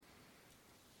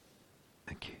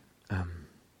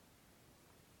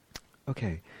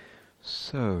Okay,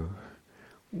 so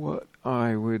what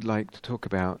I would like to talk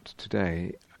about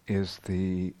today is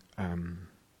the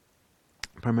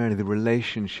primarily the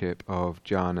relationship of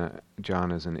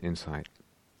jhanas and insight.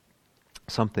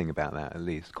 Something about that, at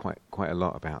least, quite a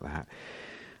lot about that,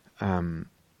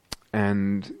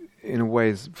 and in a way,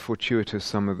 is fortuitous.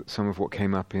 Some of what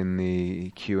came up in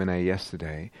the Q&A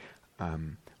yesterday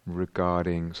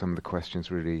regarding some of the questions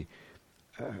really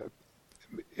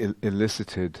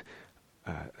elicited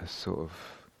a sort of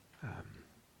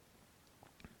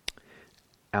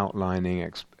outlining,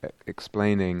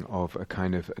 explaining of a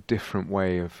kind of a different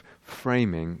way of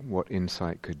framing what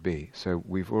insight could be. So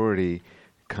we've already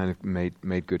kind of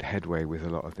made good headway with a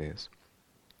lot of this.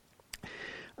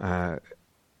 The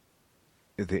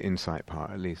insight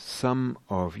part, at least. Some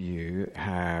of you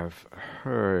have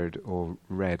heard or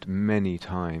read many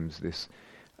times this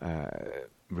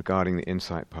regarding the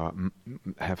insight part,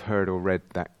 have heard or read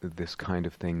this kind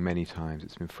of thing many times.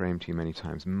 It's been framed to you many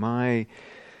times. And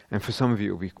for some of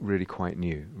you it will be really quite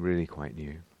new.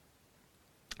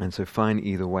 And so fine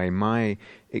either way. My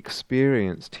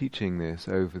experience teaching this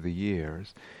over the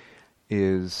years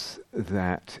is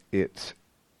that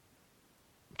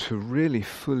to really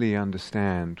fully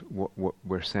understand what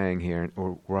we're saying here,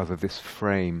 or rather this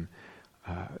framework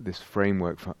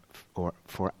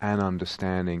for an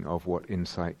understanding of what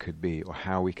insight could be, or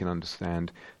how we can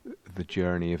understand the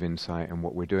journey of insight and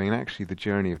what we're doing, and actually the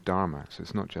journey of Dharma. So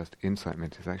it's not just insight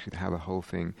meant, it's actually how the whole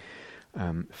thing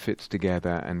fits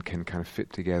together and can kind of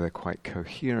fit together quite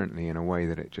coherently in a way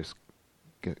that it just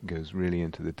goes really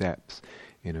into the depths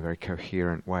in a very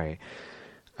coherent way,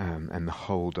 and the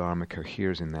whole Dharma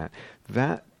coheres in that.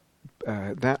 That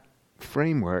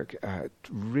framework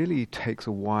really takes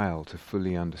a while to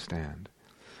fully understand.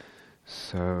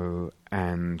 So,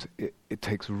 and it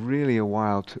takes really a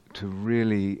while to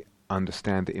really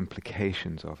understand the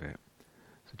implications of it.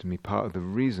 So to me, part of the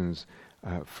reasons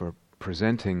for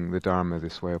presenting the Dharma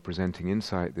this way, or presenting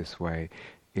insight this way,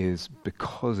 is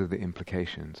because of the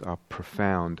implications are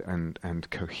profound and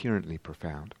coherently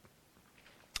profound.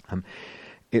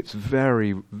 It's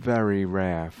very, very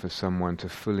rare for someone to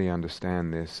fully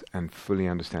understand this and fully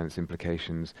understand its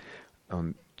implications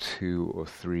on 2 or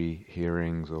 3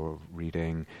 hearings or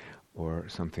reading or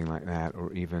something like that,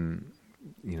 or even,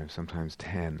 sometimes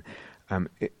 10.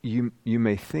 You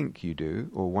may think you do,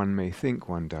 or one may think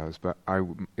one does, but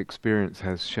experience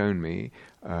has shown me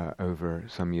over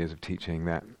some years of teaching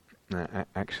that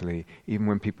actually, even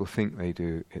when people think they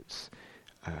do,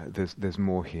 there's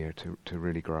more here to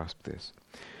really grasp this.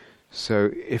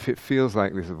 So if it feels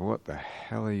like this, what the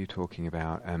hell are you talking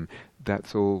about?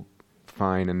 That's all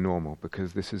fine and normal,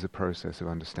 because this is a process of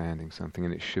understanding something,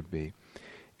 and it should be.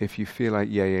 If you feel like,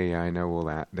 yeah, I know all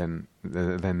that, then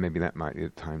maybe that might be the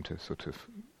time to sort of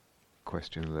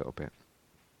question a little bit.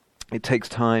 It takes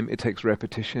time, it takes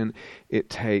repetition, it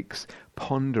takes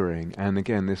pondering, and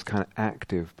again, this kind of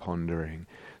active pondering.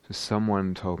 So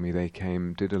someone told me they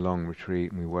did a long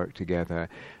retreat, and we worked together,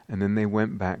 and then they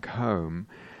went back home,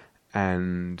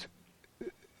 and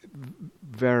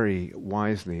very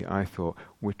wisely, I thought,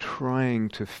 we're trying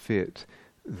to fit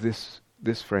this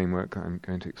framework that I'm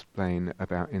going to explain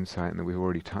about insight and that we've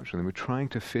already touched on, and we're trying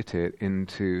to fit it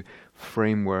into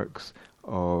frameworks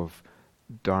of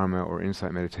Dharma or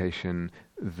insight meditation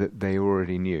that they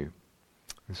already knew.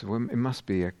 And so it must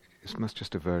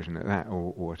just a version of that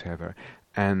or whatever.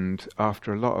 And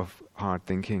after a lot of hard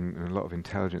thinking and a lot of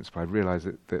intelligence, I realized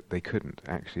that they couldn't.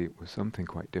 Actually, it was something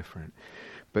quite different.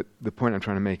 But the point I'm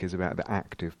trying to make is about the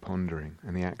active pondering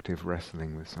and the active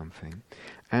wrestling with something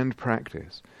and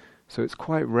practice. So it's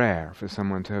quite rare for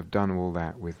someone to have done all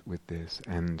that with this,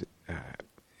 and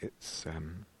it's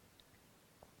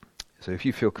so if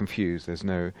you feel confused, there's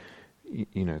no,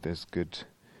 there's good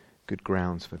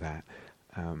grounds for that.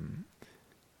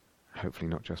 Hopefully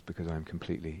not just because I'm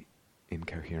completely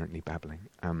incoherently babbling.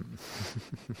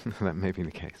 That may be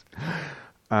the case.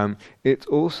 It's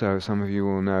also, some of you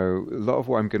will know, a lot of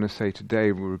what I'm going to say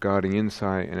today regarding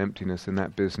insight and emptiness and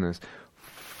that business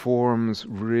forms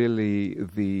really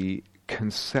the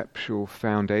conceptual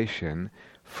foundation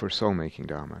for soul-making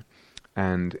Dharma.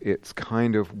 And it's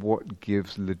kind of what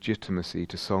gives legitimacy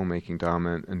to soul-making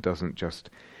Dharma and doesn't just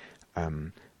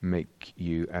make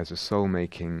you, as a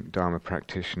soul-making Dharma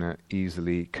practitioner,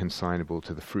 easily consignable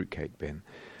to the fruitcake bin.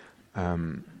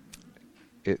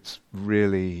 It's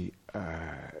really...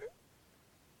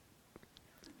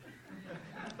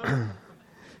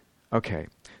 Okay,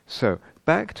 so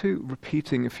back to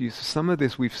repeating some of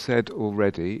this we've said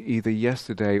already, either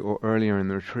yesterday or earlier in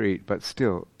the retreat, but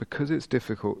still, because it's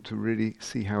difficult to really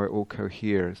see how it all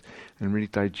coheres and really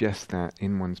digest that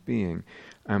in one's being,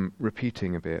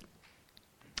 repeating a bit.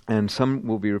 And some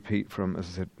will be repeat from, as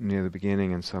I said, near the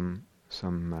beginning, and some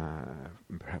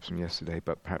perhaps from yesterday,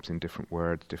 but perhaps in different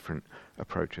words, different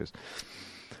approaches.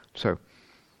 So,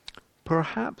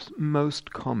 perhaps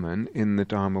most common in the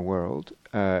Dharma world,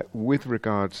 with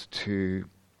regards to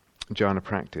jhana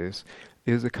practice,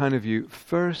 is a kind of view,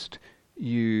 first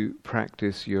you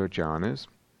practice your jhanas,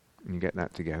 and you get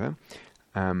that together,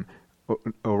 or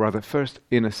rather first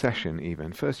in a session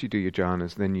even, first you do your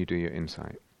jhanas, then you do your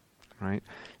insight, right?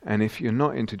 And if you're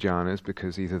not into jhanas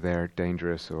because either they're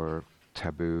dangerous or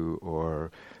taboo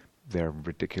or they're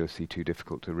ridiculously too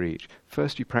difficult to reach,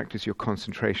 first you practice your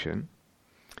concentration,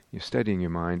 you're steadying your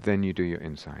mind, then you do your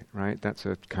insight, right? That's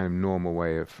a kind of normal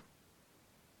way of...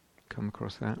 Come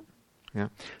across that? Yeah?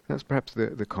 That's perhaps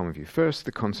the common view. First,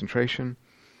 the concentration.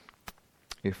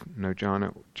 If no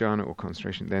jhana or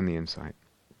concentration, then the insight.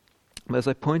 But as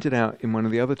I pointed out in one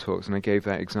of the other talks, and I gave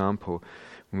that example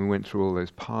when we went through all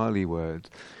those Pali words,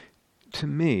 to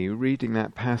me, reading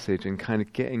that passage and kind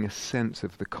of getting a sense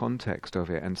of the context of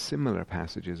it and similar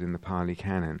passages in the Pali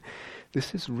canon,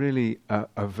 this is really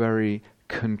a very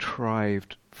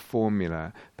contrived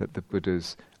formula that the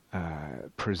Buddha's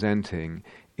presenting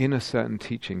in a certain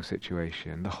teaching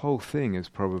situation. The whole thing is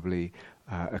probably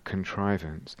a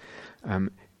contrivance.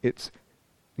 It's,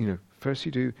 first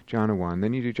you do jhana 1,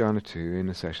 then you do jhana 2 in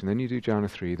a session, then you do jhana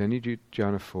 3, then you do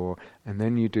jhana 4, and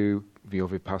then you do your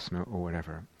vipassana or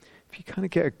whatever. If you kind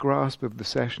of get a grasp of the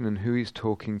session and who he's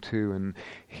talking to, and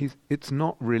it's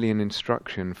not really an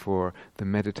instruction for the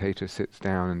meditator sits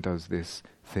down and does this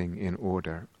thing in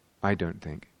order, I don't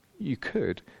think. You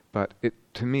could, but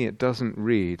to me it doesn't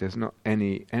read, there's not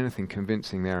anything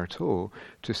convincing there at all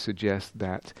to suggest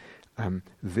that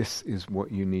this is what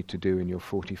you need to do in your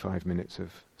 45 minutes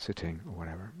of sitting or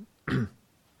whatever.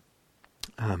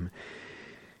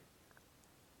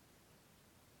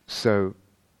 So,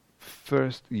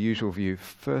 first, the usual view,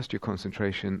 first your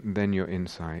concentration, then your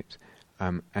insight.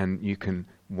 And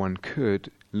one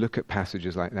could look at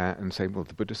passages like that and say, well,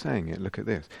 the Buddha's saying it, look at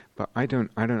this. But I don't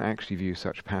actually view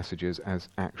such passages as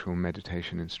actual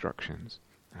meditation instructions,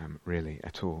 really,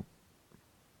 at all.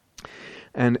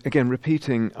 And again,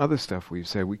 repeating other stuff we've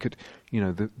said, we could,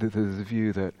 there's the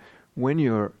view that when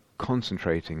you're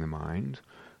concentrating the mind,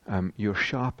 you're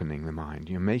sharpening the mind,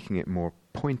 you're making it more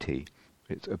pointy,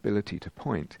 its ability to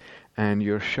point, and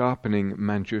you're sharpening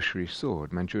Manjushri's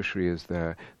sword. Manjushri is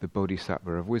the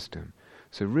bodhisattva of wisdom.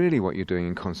 So really what you're doing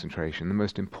in concentration, the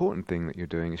most important thing that you're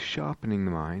doing is sharpening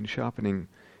the mind, sharpening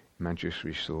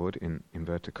Manjushri's sword, in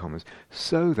inverted commas,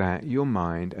 so that your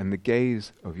mind and the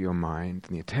gaze of your mind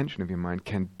and the attention of your mind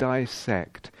can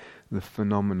dissect the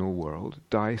phenomenal world,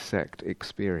 dissect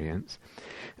experience,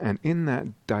 and in that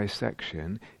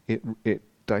dissection, it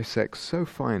dissects so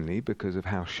finely because of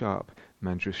how sharp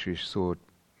Manjushri's sword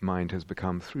mind has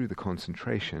become through the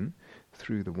concentration,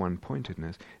 through the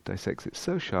one-pointedness, dissects it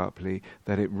so sharply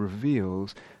that it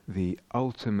reveals the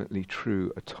ultimately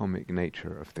true atomic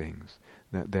nature of things,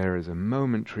 that there is a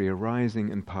momentary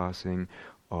arising and passing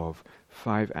of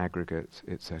 5 aggregates,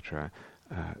 etc.,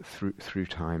 through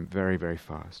time very, very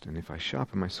fast. And if I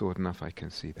sharpen my sword enough, I can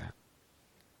see that.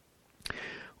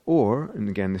 Or, and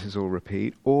again this is all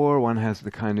repeat, or one has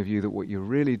the kind of view that what you're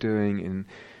really doing in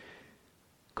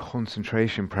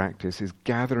concentration practice is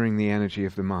gathering the energy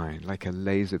of the mind like a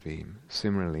laser beam,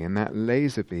 similarly, and that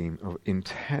laser beam of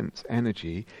intense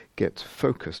energy gets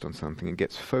focused on something. It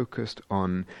gets focused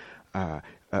on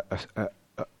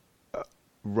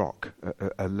rock,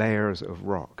 layers of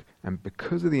rock, and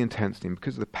because of the intensity, and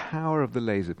because of the power of the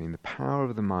laser beam, the power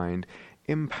of the mind,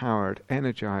 empowered,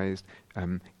 energized,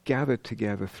 gathered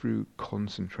together through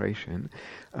concentration,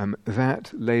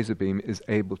 that laser beam is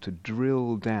able to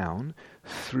drill down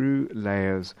through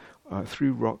layers,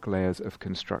 through rock layers of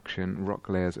construction, rock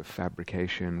layers of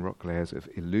fabrication, rock layers of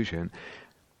illusion,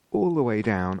 all the way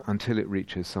down until it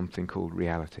reaches something called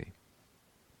reality.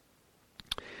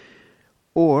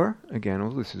 Or, again,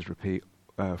 all this is repeat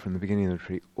from the beginning of the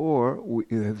retreat, or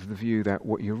there's the view that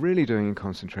what you're really doing in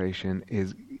concentration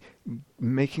is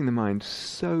making the mind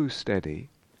so steady,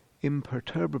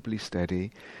 imperturbably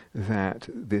steady, that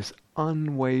this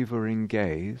unwavering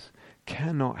gaze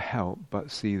cannot help but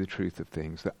see the truth of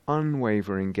things. The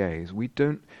unwavering gaze, we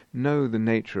don't know the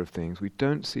nature of things, we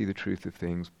don't see the truth of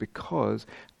things because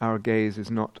our gaze is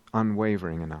not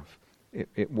unwavering enough.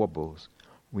 It wobbles.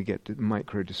 We get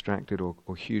micro-distracted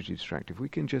or hugely distracted. If we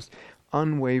can just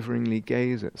unwaveringly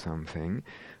gaze at something,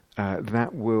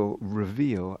 that will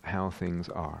reveal how things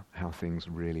are, how things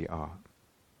really are.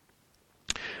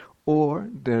 Or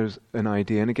there's an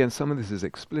idea, and again, some of this is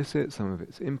explicit, some of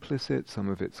it's implicit, some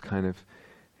of it's kind of,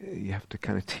 you have to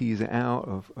kind of tease it out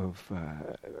of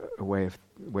a way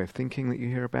of thinking that you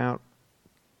hear about.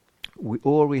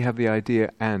 Or we have the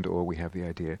idea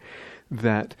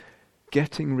that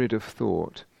getting rid of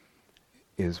thought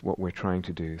is what we're trying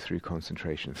to do through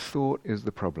concentration. Thought is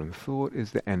the problem. Thought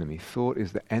is the enemy. Thought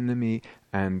is the enemy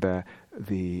and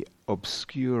the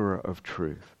obscurer of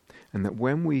truth. And that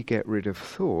when we get rid of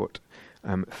thought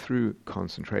through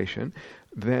concentration,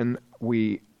 then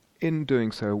in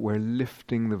doing so, we're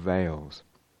lifting the veils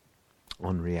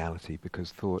on reality,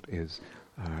 because thought is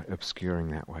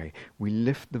obscuring that way. We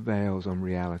lift the veils on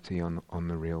reality, on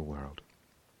the real world.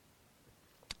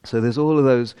 So there's all of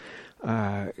those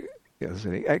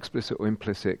explicit or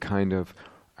implicit kind of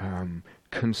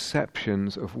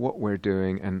conceptions of what we're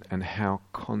doing and how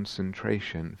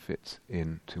concentration fits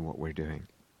into what we're doing.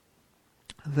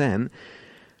 Then,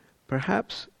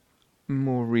 perhaps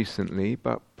more recently,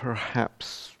 but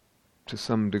perhaps to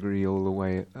some degree all the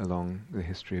way along the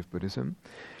history of Buddhism,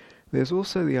 there's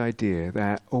also the idea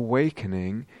that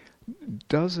awakening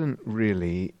doesn't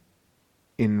really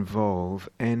involve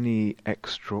any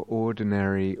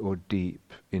extraordinary or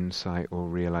deep insight or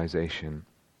realization.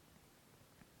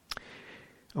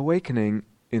 Awakening,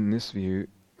 in this view,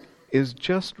 is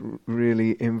just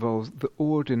really involves the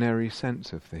ordinary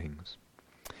sense of things.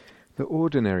 The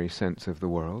ordinary sense of the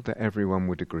world that everyone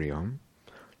would agree on,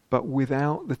 but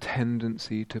without the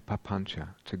tendency to papancha,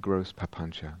 to gross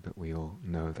papancha, that we all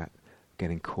know, that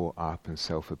getting caught up and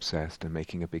self-obsessed and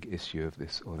making a big issue of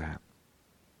this or that.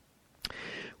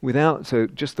 So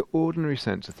just the ordinary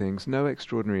sense of things, no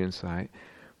extraordinary insight,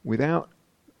 without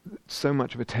so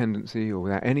much of a tendency or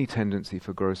without any tendency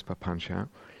for gross papancha,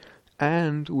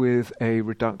 and with a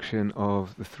reduction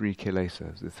of the three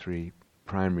kilesas, the three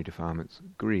primary defilements: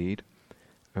 greed,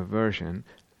 aversion,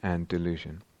 and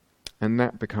delusion. And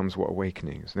that becomes what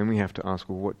awakening is. Then we have to ask,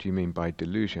 well, what do you mean by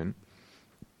delusion?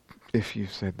 If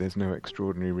you've said there's no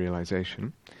extraordinary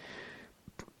realization.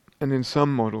 And in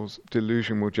some models,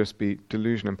 delusion will just be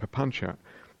delusion, and papancha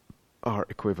are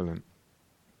equivalent.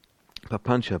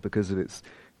 Papancha, because of its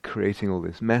creating all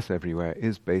this mess everywhere,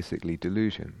 is basically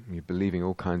delusion. You're believing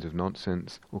all kinds of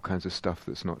nonsense, all kinds of stuff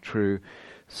that's not true,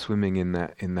 swimming in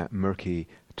that murky,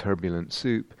 turbulent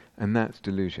soup, and that's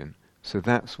delusion. So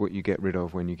that's what you get rid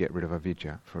of when you get rid of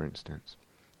avidya, for instance.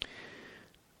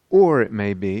 Or it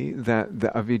may be that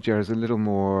the avidya is a little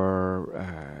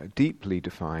more deeply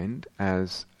defined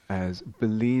as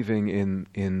believing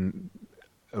in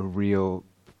a real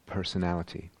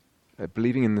personality,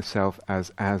 believing in the self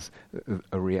as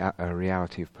a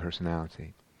reality of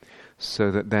personality.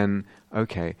 So that then,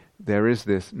 okay, there is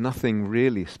this nothing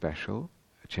really special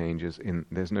changes in,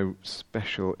 there's no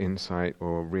special insight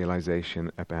or realization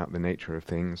about the nature of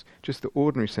things, just the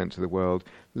ordinary sense of the world,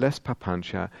 less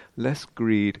papancha, less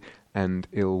greed and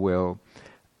ill will,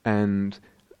 and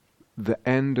the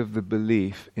end of the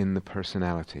belief in the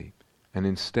personality, and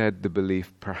instead the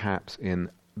belief perhaps in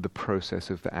the process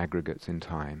of the aggregates in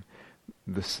time.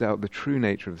 The self, the true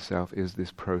nature of the self, is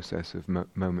this process of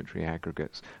momentary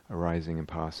aggregates arising and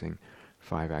passing,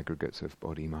 5 aggregates of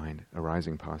body, mind,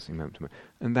 arising, passing, moment to moment.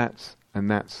 And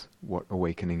that's what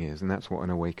awakening is, and that's what an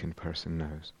awakened person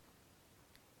knows.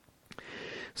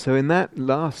 So in that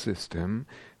last system,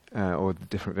 or the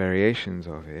different variations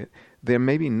of it, there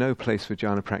may be no place for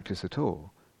jhana practice at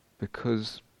all,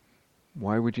 because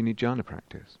why would you need jhana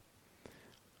practice?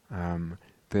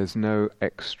 There's no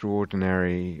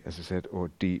extraordinary, as I said, or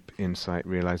deep insight,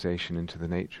 realization into the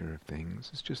nature of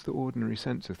things. It's just the ordinary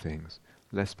sense of things.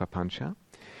 Less papancha.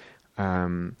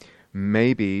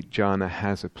 Maybe jhana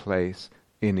has a place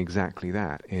in exactly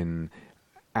that, in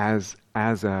as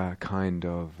a kind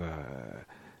of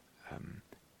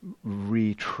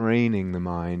retraining the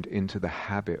mind into the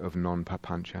habit of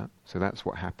non-papancha. So that's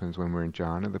what happens when we're in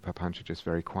jhana. The papancha just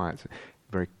quietens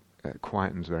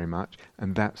very much,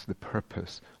 and that's the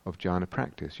purpose of jhana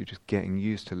practice. You're just getting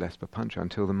used to less papancha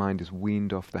until the mind is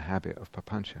weaned off the habit of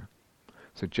papancha.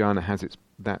 So jhana has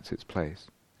that's its place.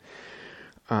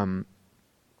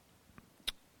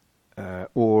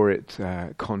 Or it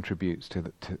contributes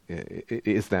to it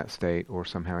is that state, or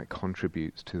somehow it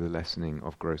contributes to the lessening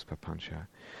of gross papancha.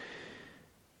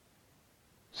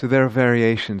 So there are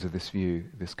variations of this view,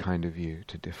 this kind of view,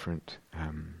 to different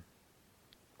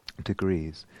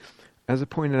degrees. As I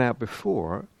pointed out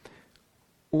before,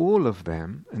 all of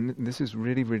them, and this is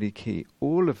really, really key,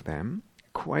 all of them,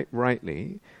 quite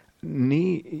rightly,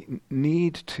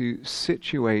 need to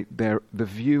situate the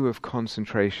view of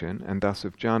concentration, and thus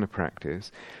of jhana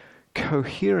practice,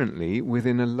 coherently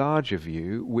within a larger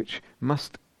view, which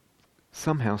must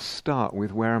somehow start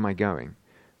with, where am I going?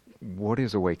 What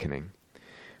is awakening?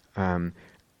 So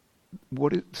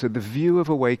the view of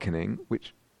awakening,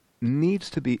 which needs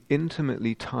to be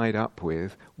intimately tied up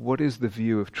with what is the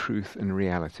view of truth and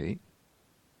reality.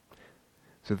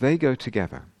 So they go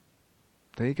together.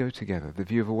 They go together. The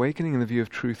view of awakening and the view of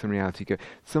truth and reality go.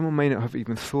 Someone may not have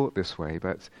even thought this way,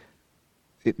 but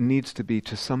it needs to be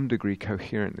to some degree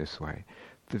coherent this way.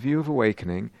 The view of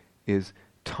awakening is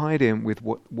tied in with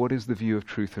what is the view of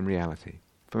truth and reality.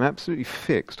 If I'm absolutely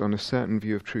fixed on a certain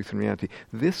view of truth and reality,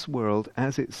 this world,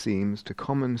 as it seems to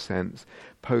common sense,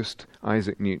 post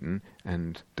Isaac Newton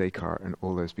and Descartes and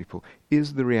all those people,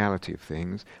 is the reality of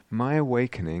things. My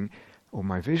awakening, or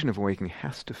my vision of awakening,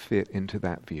 has to fit into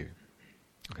that view.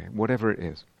 Okay, whatever it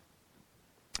is.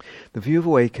 The view of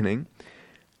awakening,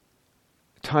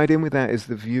 tied in with that is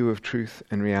the view of truth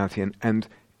and reality, and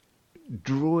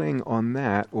drawing on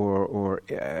that, or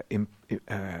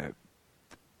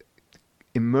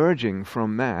emerging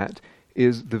from that,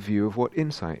 is the view of what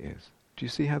insight is. Do you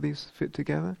see how these fit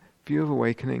together? View of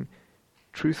awakening,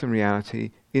 truth and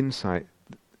reality, insight.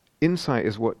 Insight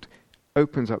is what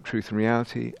opens up truth and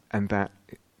reality, and that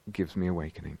gives me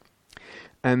awakening.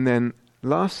 And then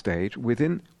last stage,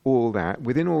 within all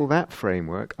that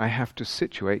framework, I have to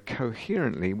situate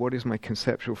coherently what is my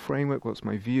conceptual framework, what's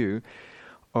my view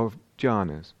of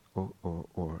jhanas,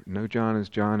 or no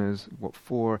jhanas, what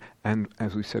for, and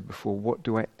as we said before, what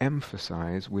do I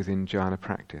emphasize within jhana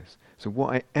practice? So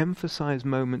what I emphasize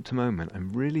moment to moment,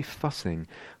 I'm really fussing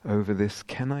over this,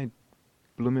 can I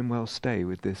blooming well stay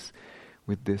with this,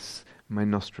 my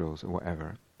nostrils or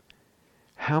whatever.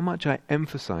 How much I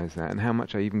emphasize that and how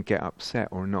much I even get upset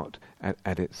or not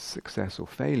at its success or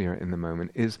failure in the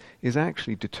moment is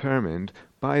actually determined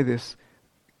by this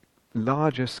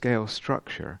larger scale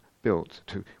structure built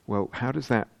to, well, how does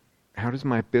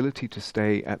my ability to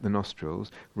stay at the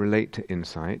nostrils relate to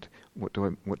insight? What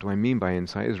do I mean by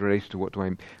insight is related to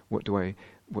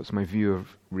what's my view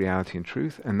of reality and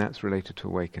truth, and that's related to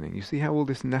awakening. You see how all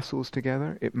this nestles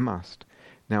together? It must.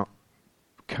 Now,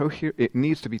 it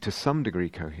needs to be to some degree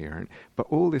coherent, but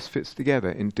all this fits together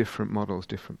in different models,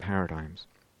 different paradigms.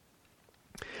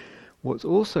 What's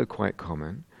also quite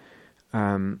common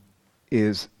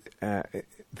is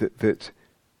that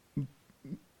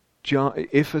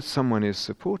if someone is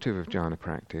supportive of jhana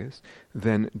practice,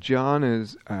 then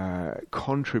jhanas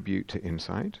contribute to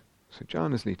insight. So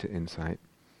jhanas lead to insight.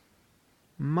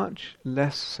 Much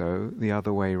less so the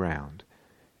other way round.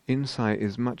 Insight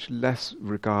is much less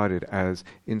regarded as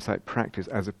insight practice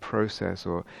as a process,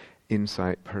 or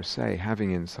insight per se,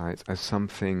 having insights as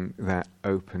something that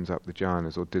opens up the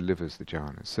jhanas or delivers the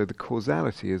jhanas. So the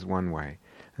causality is one way,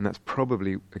 and that's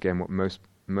probably, again, what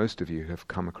most of you have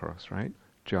come across, right?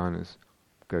 Jhanas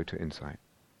go to insight.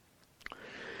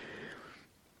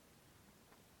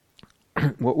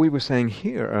 What we were saying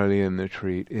here earlier in the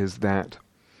retreat is that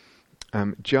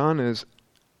jhanas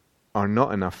are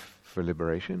not enough for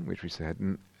liberation, which we said,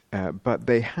 but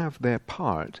they have their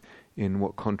part in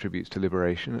what contributes to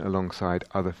liberation alongside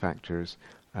other factors,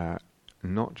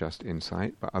 not just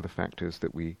insight, but other factors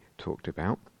that we talked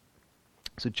about.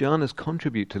 So jhanas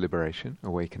contribute to liberation,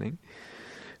 awakening,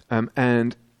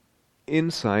 and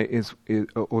insight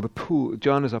or the pool.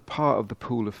 Jhanas are part of the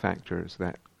pool of factors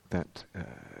that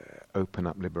open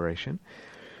up liberation,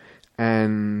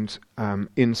 and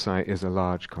insight is a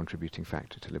large contributing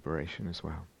factor to liberation as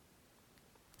well.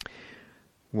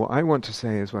 What I want to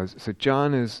say as well is, so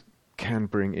jhanas can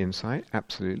bring insight,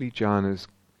 absolutely. Jhanas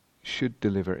should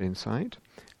deliver insight,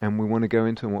 and what we want to go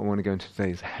into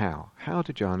today is how. How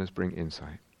do jhanas bring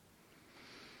insight?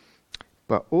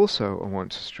 But also I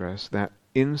want to stress that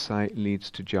insight leads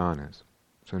to jhanas.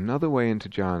 So another way into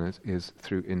jhanas is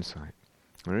through insight.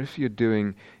 Or if you're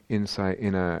doing insight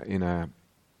in a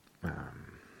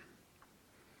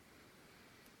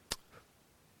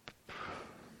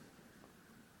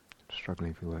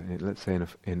struggling for word. Let's say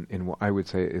in what I would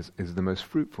say is the most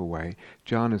fruitful way,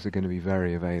 jhanas are going to be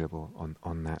very available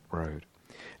on that road.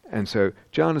 And so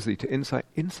jhanas lead to insight,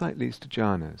 insight leads to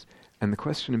jhanas. And the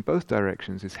question in both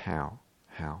directions is how?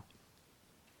 How?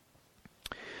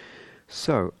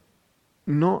 So,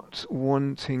 not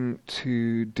wanting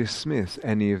to dismiss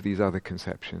any of these other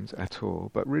conceptions at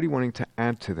all, but really wanting to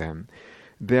add to them,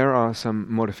 there are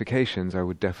some modifications I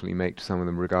would definitely make to some of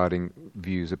them regarding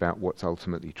views about what's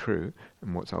ultimately true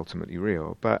and what's ultimately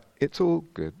real. But it's all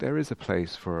good. There is a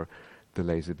place for the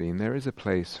laser beam. There is a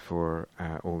place for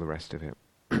all the rest of it.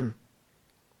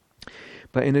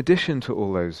 But in addition to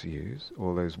all those views,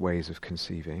 all those ways of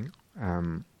conceiving,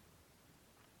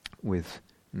 with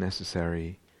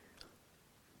necessary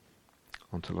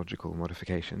ontological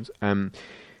modifications,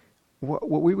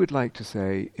 what we would like to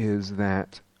say is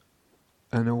that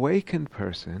an awakened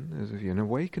person, an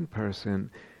awakened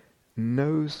person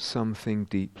knows something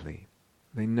deeply.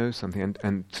 They know something,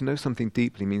 and to know something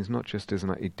deeply means not just as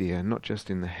an idea, not just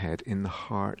in the head, in the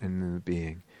heart and in the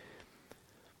being.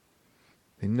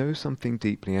 They know something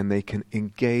deeply, and they can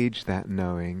engage that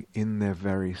knowing in their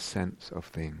very sense of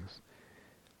things.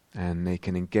 And they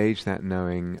can engage that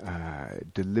knowing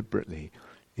deliberately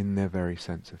in their very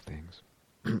sense of things.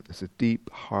 It's a deep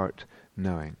heart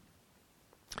knowing.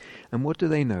 And what do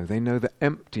they know? They know the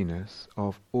emptiness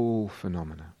of all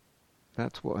phenomena.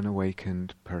 That's what an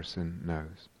awakened person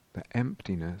knows. The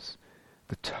emptiness,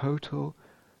 the total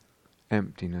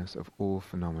emptiness of all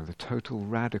phenomena, the total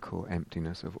radical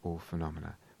emptiness of all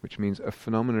phenomena, which means a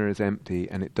phenomena is empty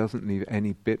and it doesn't leave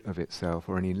any bit of itself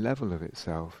or any level of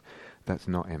itself that's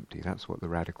not empty. That's what the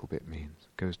radical bit means.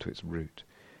 It goes to its root.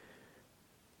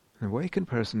 An awakened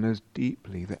person knows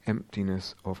deeply the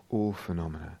emptiness of all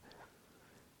phenomena.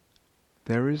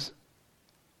 There is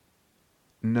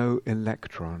no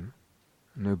electron,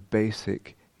 no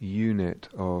basic unit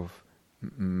of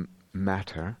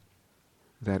matter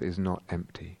that is not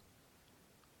empty.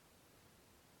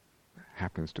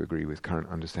 Happens to agree with current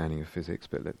understanding of physics,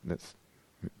 but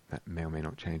that may or may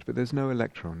not change. But there's no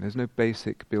electron, there's no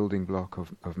basic building block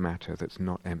of matter that's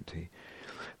not empty.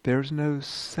 There's no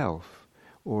self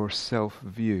or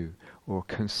self-view or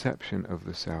conception of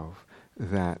the self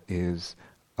that is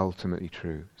ultimately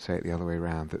true. Say it the other way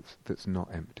around, that's not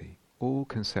empty. All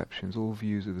conceptions, all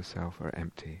views of the self are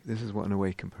empty. This is what an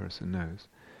awakened person knows.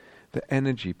 The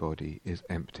energy body is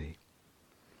empty.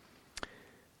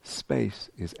 Space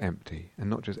is empty, and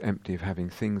not just empty of having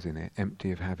things in it,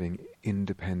 empty of having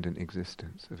independent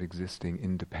existence, of existing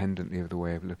independently of the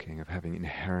way of looking, of having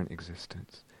inherent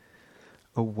existence.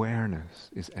 Awareness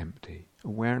is empty.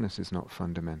 Awareness is not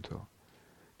fundamental.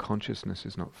 Consciousness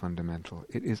is not fundamental.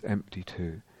 It is empty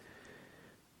too.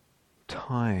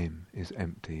 Time is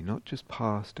empty, not just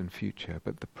past and future,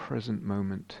 but the present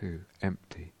moment too,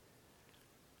 empty.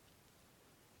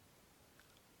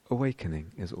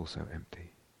 Awakening is also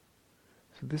empty.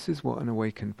 So this is what an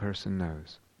awakened person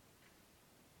knows.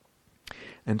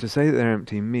 And to say that they're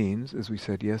empty means, as we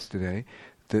said yesterday,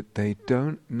 that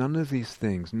none of these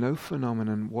things, no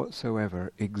phenomenon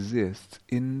whatsoever exists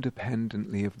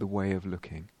independently of the way of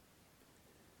looking.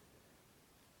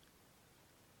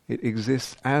 It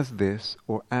exists as this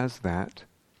or as that,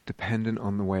 dependent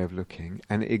on the way of looking,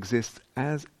 and it exists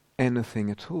as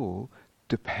anything at all,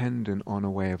 dependent on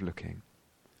a way of looking.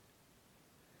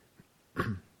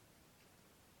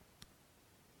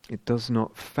 It does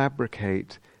not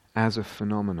fabricate as a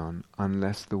phenomenon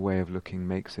unless the way of looking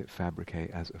makes it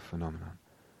fabricate as a phenomenon.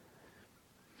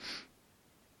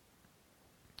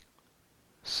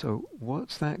 So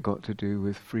what's that got to do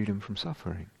with freedom from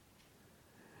suffering?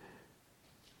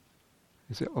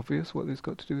 Is it obvious what this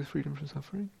got to do with freedom from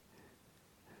suffering?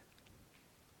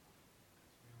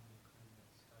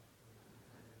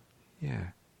 Yeah,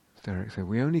 as Derek said,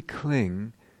 we only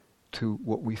cling to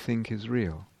what we think is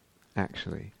real,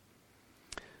 actually.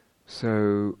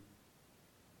 So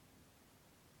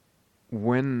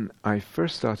when I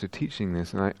first started teaching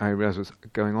this, and I realized I was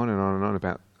going on and on and on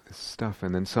about this stuff,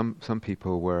 and then some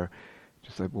people were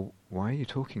just like, well, why are you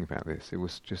talking about this? It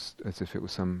was just as if it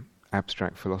was some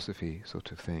abstract philosophy sort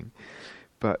of thing.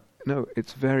 But no,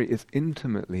 it's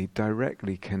intimately,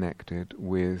 directly connected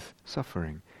with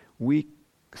suffering.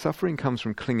 Suffering comes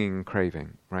from clinging and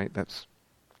craving, right? That's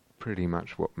pretty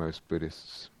much what most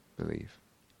Buddhists believe.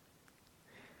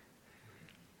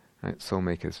 Right? Soul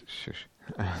makers, shush.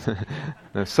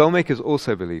 No, soul makers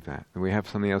also believe that. And we have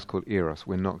something else called eros.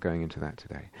 We're not going into that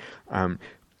today.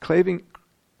 Craving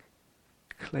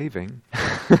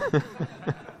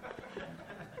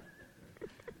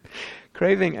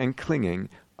Craving and clinging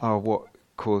are what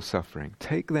cause suffering.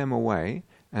 Take them away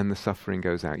and the suffering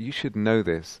goes out. You should know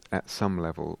this at some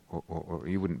level, or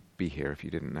you wouldn't be here if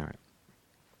you didn't know it.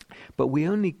 But we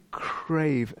only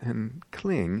crave and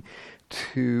cling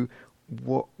to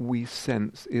what we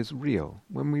sense is real.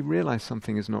 When we realize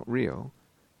something is not real,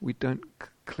 we don't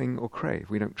cling or crave.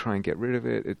 We don't try and get rid of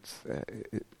it.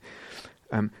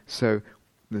 So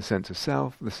the sense of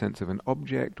self, the sense of an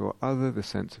object or other, the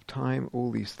sense of time,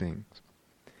 all these things.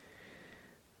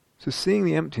 So seeing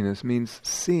the emptiness means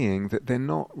seeing that they're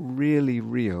not really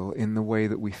real in the way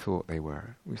that we thought they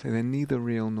were. We say they're neither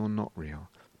real nor not real.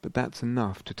 But that's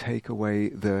enough to take away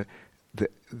the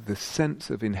the sense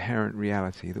of inherent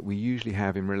reality that we usually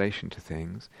have in relation to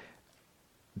things,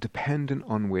 dependent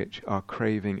on which our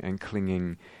craving and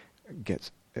clinging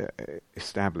gets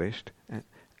established,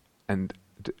 and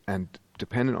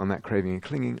dependent on that craving and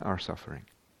clinging, our suffering.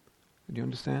 Do you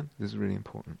understand? This is really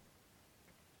important.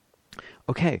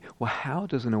 Okay, well, how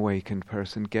does an awakened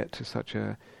person get to such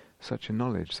a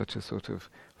knowledge, such a sort of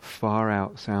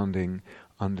far-out sounding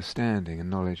understanding? And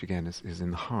knowledge, again, is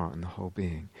in the heart and the whole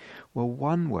being. Well,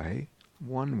 one way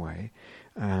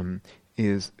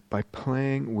is by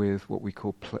playing with what we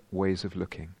call ways of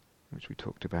looking, which we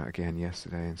talked about again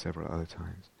yesterday and several other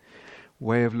times.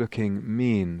 Way of looking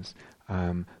means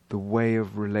the way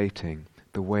of relating,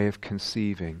 the way of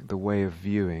conceiving, the way of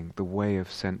viewing, the way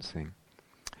of sensing.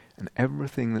 And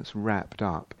everything that's wrapped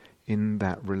up in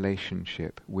that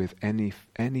relationship with any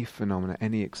phenomena,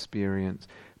 any experience,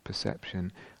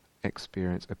 perception,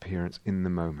 experience, appearance in the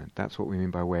moment. That's what we mean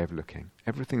by way of looking.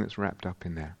 Everything that's wrapped up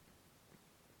in there.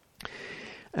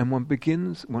 And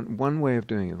one way of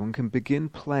doing it, one can begin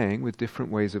playing with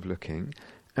different ways of looking,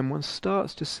 and one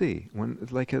starts to see,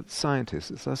 like a scientist,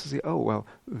 it starts to see, oh, well,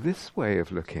 this way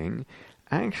of looking,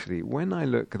 actually, when I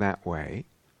look that way,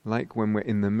 like when we're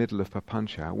in the middle of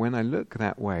papancha, when I look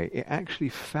that way, it actually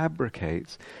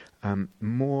fabricates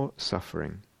more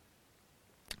suffering.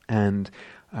 And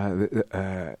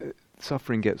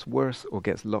suffering gets worse or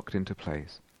gets locked into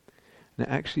place. And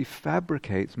it actually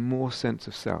fabricates more sense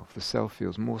of self. The self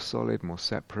feels more solid, more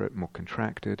separate, more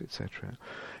contracted, etc.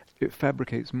 It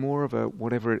fabricates more of a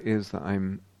whatever it is that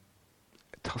I'm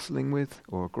tussling with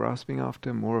or grasping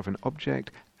after, more of an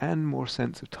object, and more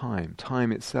sense of time.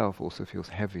 Time itself also feels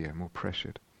heavier, more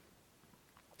pressured.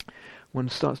 One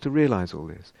starts to realize all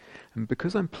this. And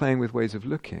because I'm playing with ways of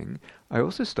looking, I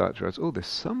also start to realize, there's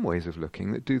some ways of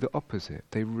looking that do the opposite.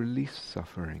 They release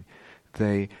suffering.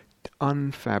 They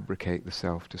unfabricate the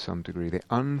self to some degree. They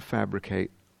unfabricate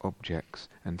objects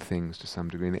and things to some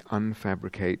degree, and they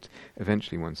unfabricate,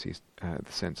 eventually one sees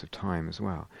the sense of time as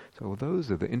well. So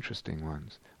those are the interesting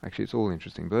ones. Actually, it's all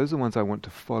interesting, but those are the ones I want to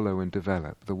follow and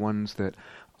develop, the ones that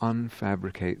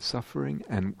unfabricate suffering,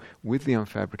 and with the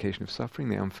unfabrication of suffering,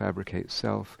 they unfabricate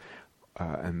self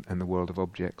and the world of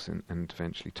objects and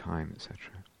eventually time, etc.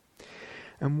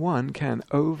 And one can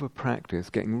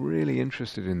over-practice, getting really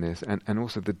interested in this, and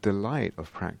also the delight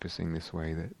of practicing this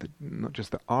way, not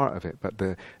just the art of it, but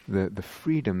the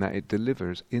freedom that it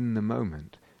delivers in the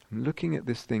moment. I'm looking at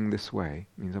this thing this way,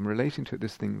 means I'm relating to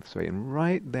this thing this way, and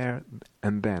right there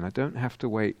and then, I don't have to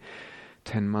wait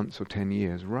 10 months or 10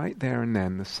 years, right there and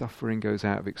then the suffering goes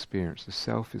out of experience, the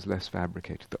self is less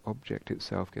fabricated, the object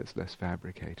itself gets less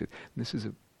fabricated.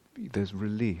 And there's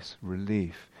release,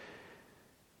 relief,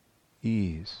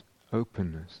 ease,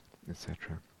 openness,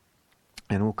 etc.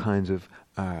 And all kinds of,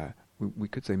 we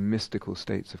could say, mystical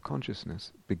states of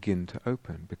consciousness begin to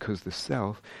open because the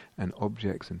self and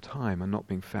objects and time are not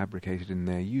being fabricated in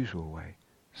their usual way.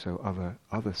 So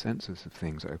other senses of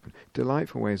things open.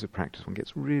 Delightful ways of practice. One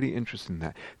gets really interested in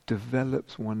that.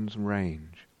 Develops one's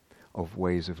range of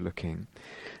ways of looking.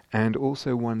 And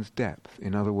also one's depth.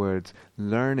 In other words,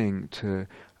 learning to,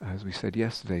 as we said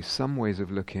yesterday, some ways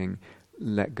of looking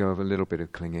let go of a little bit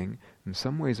of clinging, and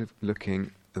some ways of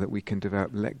looking that we can develop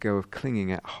let go of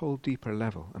clinging at a whole deeper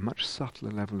level, a much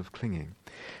subtler level of clinging.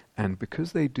 And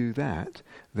because they do that,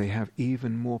 they have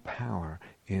even more power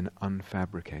in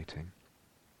unfabricating.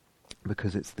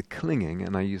 Because it's the clinging,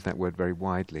 and I use that word very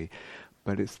widely,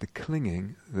 but it's the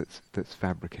clinging that's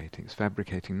fabricating. It's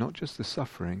fabricating not just the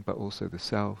suffering, but also the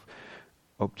self,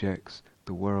 objects,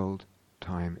 the world,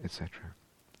 time, etc.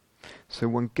 So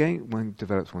one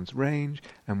develops one's range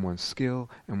and one's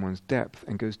skill and one's depth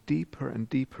and goes deeper and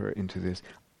deeper into this,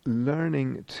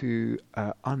 learning to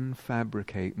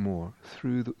unfabricate more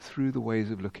through the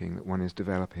ways of looking that one is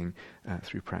developing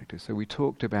through practice. So we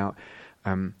talked about,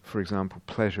 for example,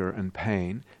 pleasure and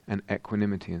pain and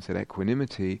equanimity, and said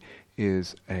equanimity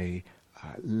is a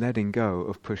letting go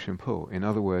of push and pull. In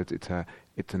other words, it's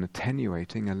an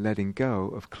attenuating, a letting go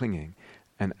of clinging.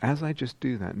 And as I just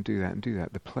do that and do that and do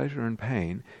that, the pleasure and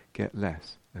pain get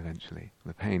less eventually.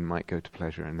 The pain might go to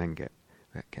pleasure and then get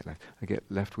less. I get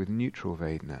left with neutral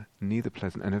Vedana, neither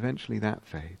pleasant, and eventually that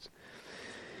fades.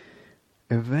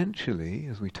 Eventually,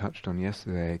 as we touched on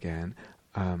yesterday again,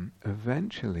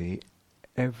 eventually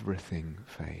everything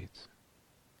fades.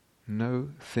 No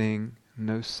thing,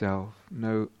 no self,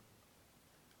 no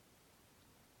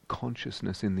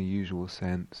consciousness in the usual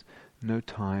sense, no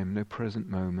time, no present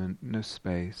moment, no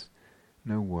space,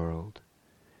 no world.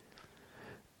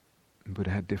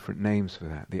 Buddha had different names for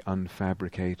that. The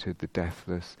unfabricated, the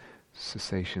deathless,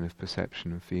 cessation of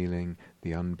perception and feeling,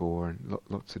 the unborn,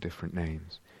 lots of different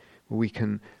names. We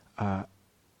can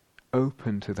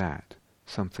open to that,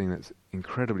 something that's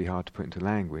incredibly hard to put into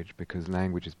language because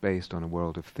language is based on a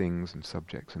world of things and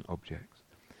subjects and objects.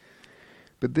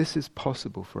 But this is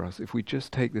possible for us if we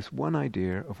just take this one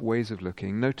idea of ways of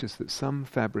looking, notice that some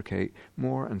fabricate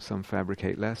more and some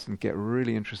fabricate less, and get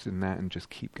really interested in that and just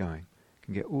keep going. You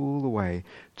can get all the way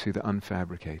to the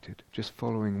unfabricated, just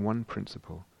following one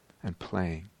principle and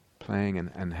playing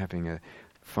and having a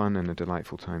fun and a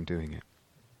delightful time doing it.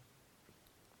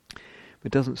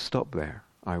 It doesn't stop there,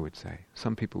 I would say.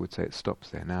 Some people would say it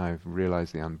stops there. Now I've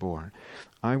realized the unborn.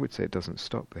 I would say it doesn't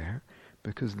stop there,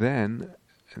 because then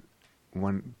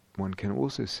one can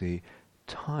also see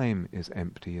time is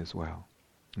empty as well.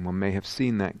 And one may have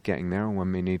seen that getting there, and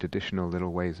one may need additional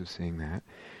little ways of seeing that.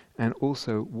 And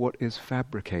also, what is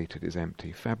fabricated is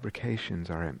empty. Fabrications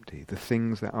are empty. The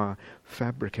things that are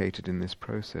fabricated in this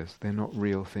process, they're not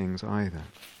real things either.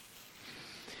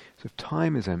 So if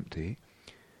time is empty,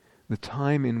 the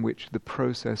time in which the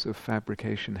process of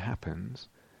fabrication happens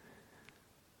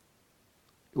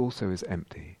also is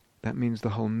empty. That means the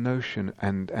whole notion,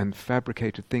 and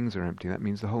fabricated things are empty, that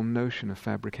means the whole notion of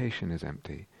fabrication is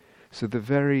empty. So the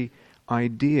very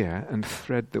idea and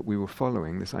thread that we were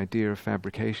following, this idea of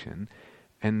fabrication,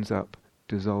 ends up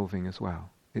dissolving as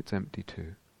well. It's empty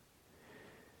too.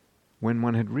 When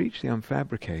one had reached the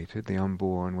unfabricated, the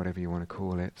unborn, whatever you want to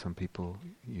call it, some people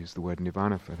use the word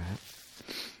nirvana for that,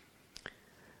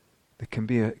 there can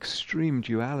be an extreme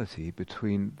duality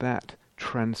between that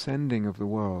transcending of the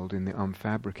world in the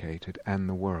unfabricated and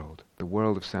the world of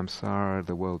samsara,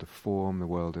 the world of form, the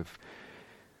world of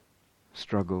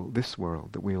struggle, this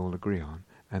world that we all agree on.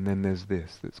 And then there's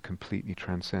this that's completely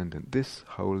transcendent, this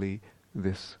holy,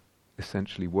 this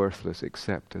essentially worthless,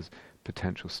 except as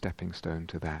potential stepping stone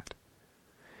to that.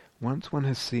 Once one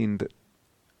has seen that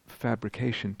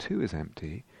fabrication too is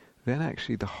empty, then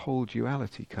actually the whole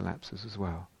duality collapses as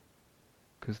well.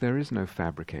 Because there is no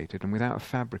fabricated, and without a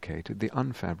fabricated, the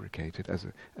unfabricated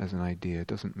as an idea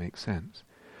doesn't make sense.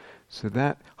 So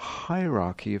that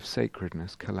hierarchy of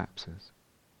sacredness collapses.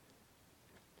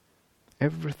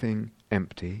 Everything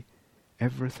empty,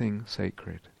 everything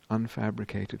sacred,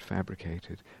 unfabricated,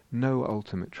 fabricated, no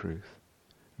ultimate truth,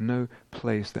 no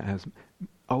place that has,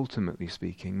 ultimately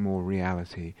speaking, more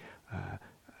reality,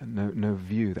 no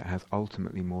view that has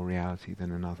ultimately more reality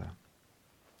than another.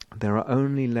 There are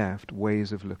only left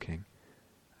ways of looking.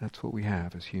 That's what we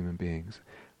have as human beings,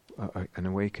 an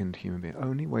awakened human being.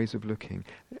 Only ways of looking,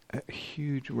 a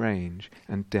huge range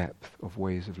and depth of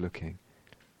ways of looking,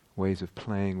 ways of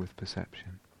playing with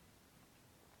perception,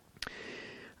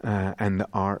 and the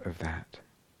art of that.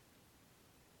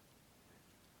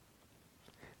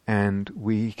 And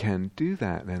we can do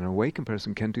that, then an awakened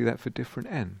person can do that for different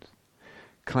ends.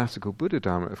 Classical Buddha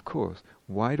Dharma, of course.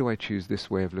 Why do I choose this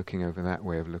way of looking over that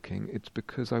way of looking? It's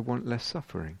because I want less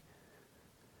suffering.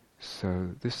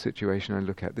 So this situation I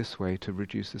look at this way to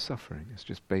reduce the suffering. It's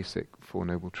just basic Four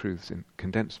Noble Truths in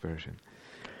condensed version.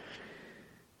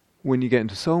 When you get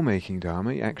into soul-making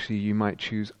Dharma, actually you might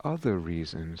choose other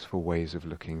reasons for ways of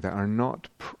looking that are not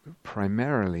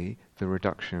primarily the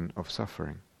reduction of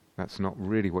suffering. That's not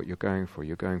really what you're going for.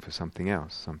 You're going for something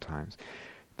else sometimes.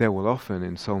 There will often,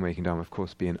 in soul-making Dharma, of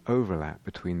course, be an overlap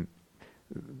between,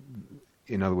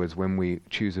 in other words, when we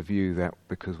choose a view that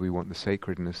because we want the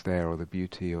sacredness there or the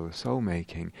beauty or the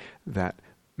soul-making, that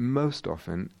most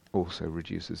often also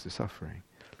reduces the suffering.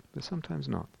 But sometimes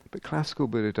not. But classical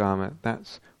Buddha Dharma,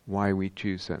 that's why we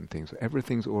choose certain things.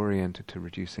 Everything's oriented to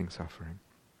reducing suffering.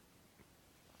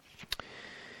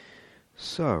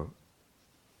 So,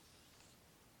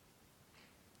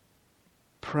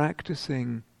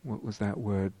 practicing, what was that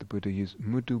word the Buddha used?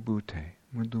 Mudubute,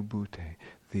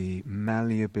 the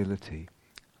malleability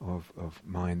of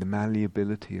mind, the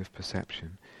malleability of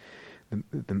perception,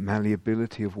 the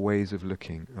malleability of ways of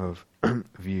looking, of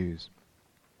views.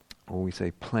 Or we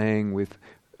say playing with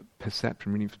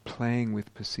perception, meaning playing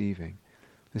with perceiving.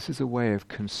 This is a way of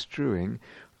construing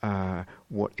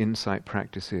what insight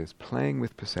practice is, playing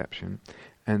with perception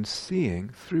and seeing,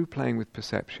 through playing with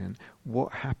perception,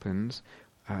 what happens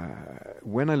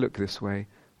when I look this way,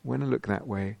 when I look that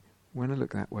way, when I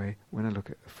look that way, when I look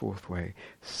at the fourth way,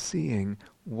 seeing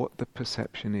what the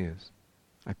perception is.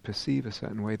 I perceive a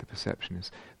certain way, the perception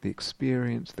is. The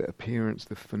experience, the appearance,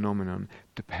 the phenomenon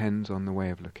depends on the way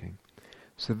of looking.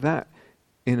 So that,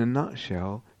 in a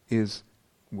nutshell, is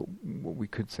what we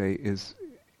could say is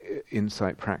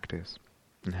insight practice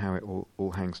and how it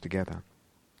all hangs together.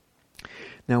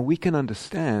 Now we can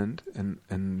understand,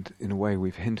 and in a way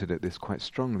we've hinted at this quite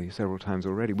strongly several times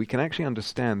already, we can actually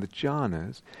understand the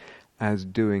jhanas as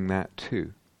doing that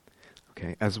too.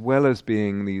 Okay, as well as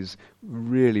being these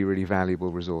really, really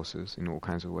valuable resources in all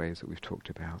kinds of ways that we've talked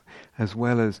about, as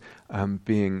well as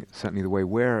being certainly the way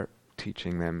we're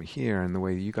teaching them here and the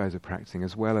way you guys are practicing,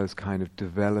 as well as kind of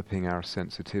developing our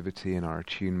sensitivity and our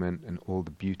attunement and all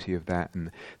the beauty of that and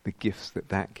the gifts that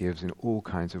that gives in all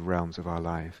kinds of realms of our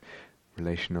life,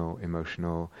 relational,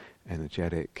 emotional,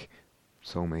 energetic,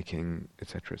 soul-making,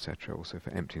 etc., also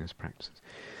for emptiness practices.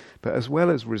 But as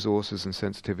well as resources and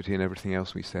sensitivity and everything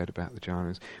else we said about the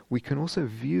jhanas, we can also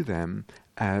view them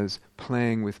as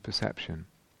playing with perception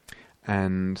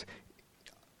and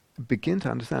begin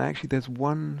to understand actually there's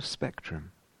one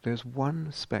spectrum. There's one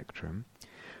spectrum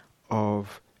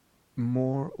of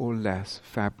more or less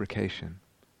fabrication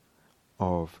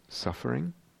of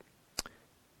suffering.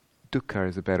 Dukkha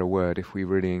is a better word if we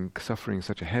really... Suffering is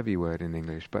such a heavy word in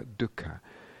English, but dukkha.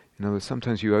 In other words,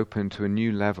 sometimes you open to a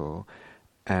new level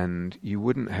and you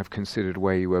wouldn't have considered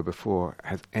where you were before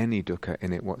has any dukkha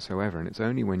in it whatsoever. And it's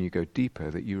only when you go deeper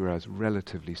that you realize,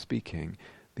 relatively speaking,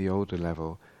 the older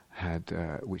level had,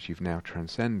 which you've now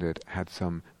transcended, had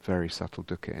some very subtle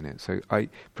dukkha in it. So I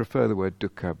prefer the word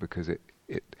dukkha because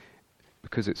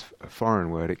because it's a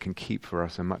foreign word, it can keep for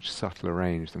us a much subtler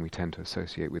range than we tend to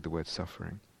associate with the word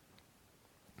suffering.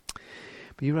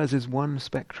 But you realize there's one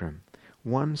spectrum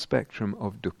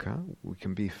of dukkha. We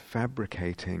can be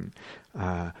fabricating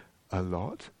a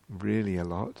lot, really a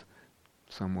lot,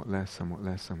 somewhat less,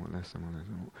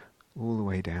 all the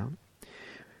way down.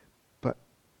 But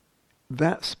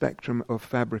that spectrum of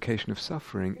fabrication of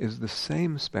suffering is the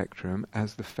same spectrum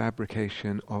as the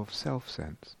fabrication of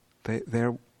self-sense.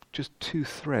 They're just two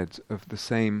threads of the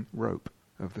same rope,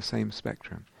 of the same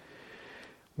spectrum.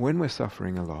 When we're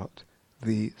suffering a lot,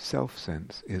 the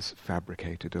self-sense is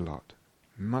fabricated a lot.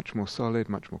 Much more solid,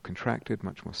 much more contracted,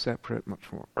 much more separate,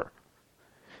 much more...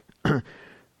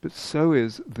 But so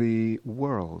is the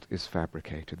world is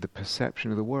fabricated. The perception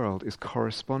of the world is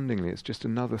correspondingly, it's just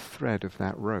another thread of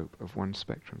that rope, of one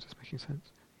spectrum. Is this making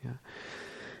sense? Yeah.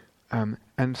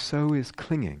 And so is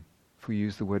clinging, if we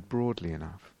use the word broadly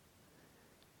enough.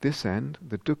 This end,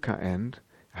 the dukkha end,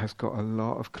 has got a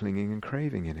lot of clinging and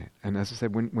craving in it. And as I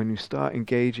said, when you start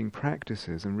engaging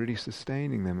practices and really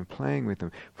sustaining them and playing with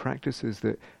them, practices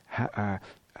that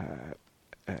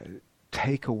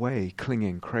take away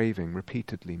clinging, craving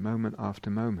repeatedly, moment after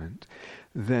moment,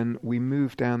 then we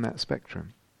move down that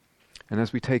spectrum. And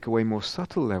as we take away more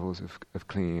subtle levels of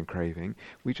clinging and craving,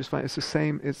 we just find it's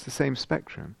the same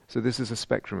spectrum. So this is a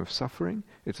spectrum of suffering,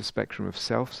 it's a spectrum of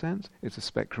self-sense, it's a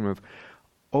spectrum of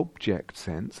object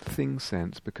sense, thing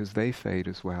sense, because they fade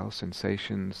as well,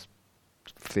 sensations,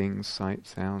 things, sight,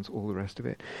 sounds, all the rest of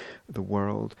it, the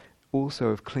world, also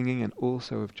of clinging and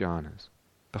also of jhanas.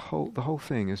 The whole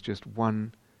thing is just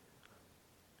one.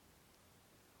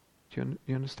 Do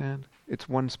you understand? It's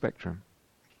one spectrum.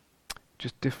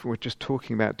 Just we're just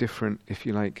talking about different, if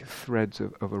you like, threads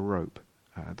of a rope.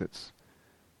 Does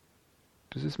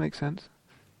this make sense?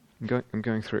 I'm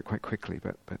going through it quite quickly,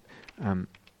 but.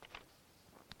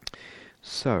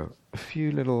 So, a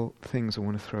few little things I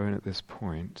want to throw in at this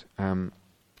point. And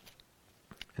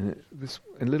this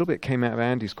a little bit came out of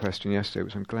Andy's question yesterday,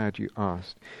 which I'm glad you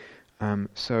asked.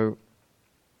 So,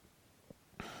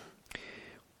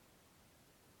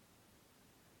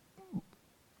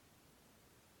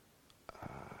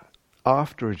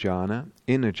 after a jhana,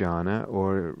 in a jhana,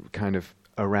 or kind of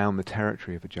around the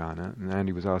territory of a jhana, and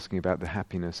Andy was asking about the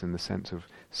happiness and the sense of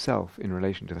self in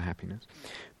relation to the happiness.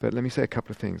 But let me say a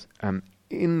couple of things.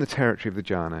 In the territory of the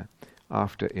jhana,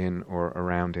 after, in, or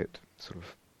around it, sort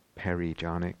of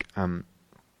peri-jhanic,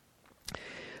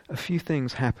 a few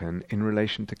things happen in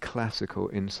relation to classical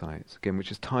insights, again,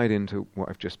 which is tied into what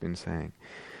I've just been saying.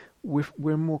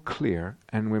 We're more clear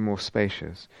and we're more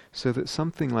spacious, so that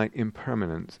something like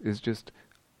impermanence is just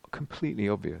completely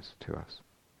obvious to us.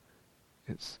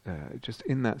 It's just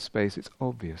in that space, it's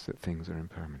obvious that things are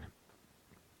impermanent.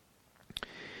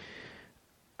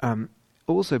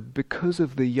 Also, because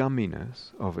of the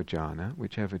yumminess of a jhana,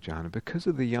 whichever jhana, because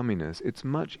of the yumminess, it's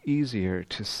much easier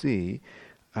to see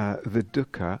the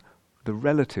dukkha, the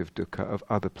relative dukkha of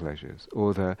other pleasures,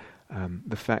 or the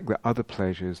fact that other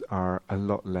pleasures are a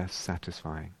lot less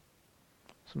satisfying.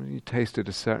 So when you tasted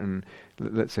a certain,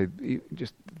 let's say,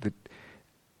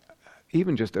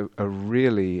 even just a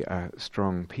really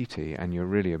strong piti, and you're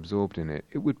really absorbed in it,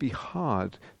 it would be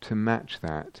hard to match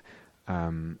that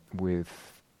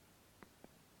with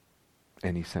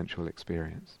any sensual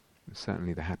experience,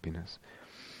 certainly the happiness.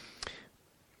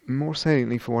 more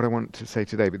saliently for what I want to say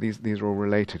today, but these are all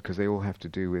related because they all have to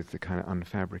do with the kind of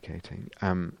unfabricating,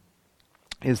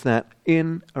 is that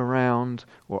in, around,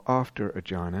 or after a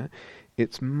jhana,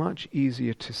 it's much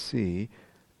easier to see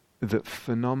that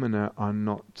phenomena are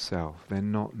not self. They're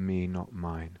not me, not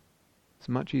mine. It's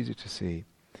much easier to see.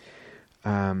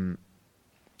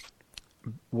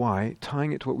 Why?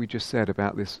 Tying it to what we just said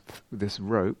about this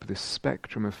rope, this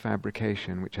spectrum of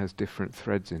fabrication, which has different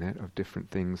threads in it of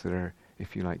different things that are,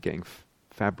 if you like, getting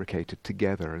fabricated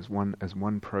together as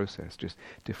one process, just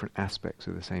different aspects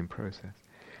of the same process.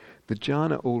 The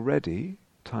jhana already,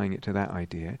 tying it to that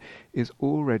idea, is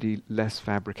already less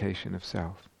fabrication of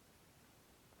self.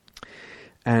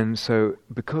 And so,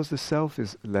 because the self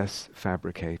is less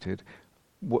fabricated,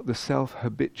 what the self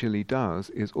habitually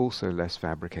does is also less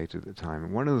fabricated at the time.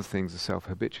 And one of the things the self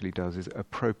habitually does is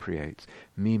appropriates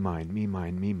me, mine, me,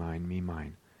 mine, me, mine, me,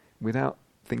 mine. Without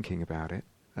thinking about it,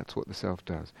 that's what the self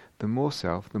does. The more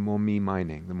self, the more me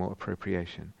mining, the more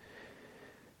appropriation.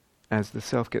 As the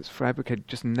self gets fabricated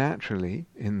just naturally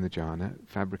in the jhana,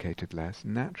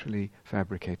 naturally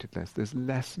fabricated less, there's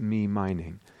less me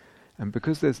mining. And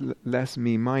because there's less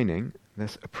me mining,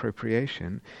 less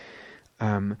appropriation,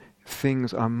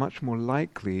 things are much more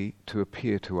likely to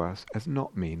appear to us as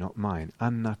not me, not mine.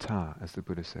 Anatta, as the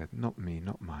Buddha said, not me,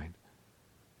 not mine.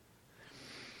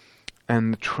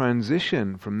 And the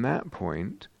transition from that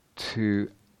point to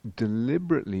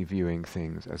deliberately viewing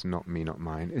things as not me, not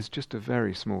mine is just a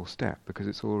very small step because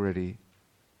it's already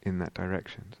in that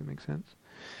direction. Does that make sense?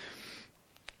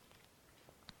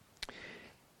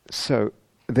 So,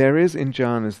 there is in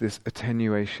jhanas this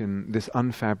attenuation, this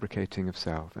unfabricating of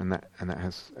self, and that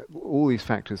has all these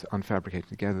factors unfabricated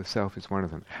together. Self is one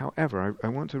of them. However, I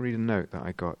want to read a note that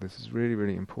I got. This is really,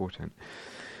 really important.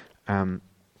 You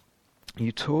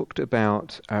talked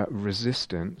about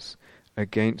resistance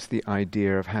against the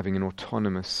idea of having an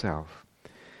autonomous self.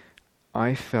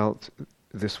 I felt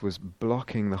this was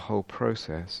blocking the whole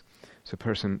process. So a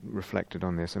person reflected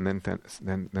on this, and then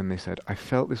they said, I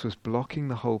felt this was blocking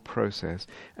the whole process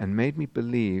and made me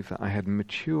believe that I had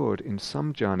matured in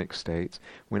some jhanic states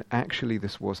when actually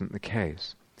this wasn't the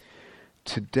case.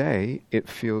 Today, it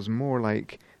feels more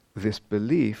like this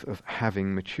belief of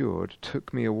having matured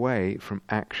took me away from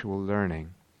actual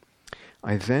learning.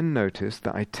 I then noticed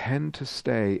that I tend to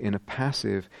stay in a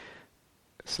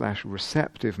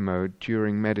passive/receptive mode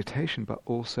during meditation, but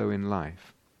also in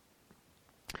life.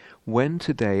 When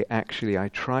today actually I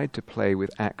tried to play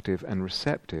with active and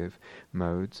receptive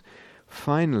modes,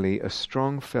 finally a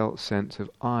strong felt sense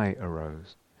of I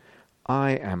arose.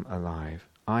 I am alive.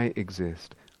 I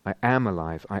exist. I am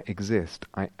alive. I exist.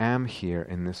 I am here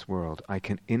in this world. I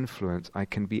can influence. I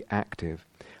can be active.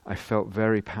 I felt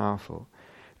very powerful.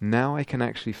 Now I can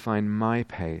actually find my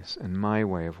pace and my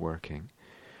way of working.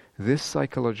 This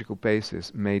psychological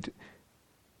basis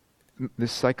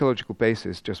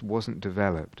just wasn't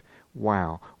developed.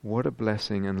 Wow, what a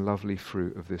blessing and lovely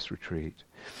fruit of this retreat.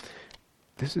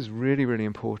 This is really, really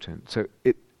important. So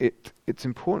it's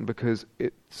important because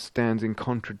it stands in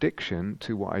contradiction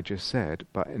to what I just said,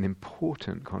 but an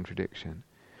important contradiction.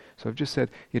 So I've just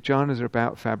said, your jhanas are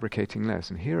about fabricating less.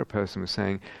 And here a person was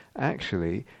saying,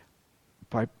 actually,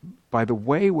 by the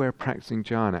way we're practicing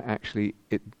jhana, actually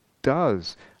it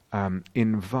does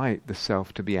invite the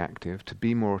self to be active, to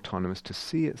be more autonomous, to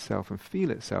see itself and feel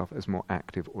itself as more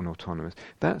active and autonomous.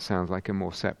 That sounds like a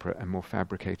more separate and more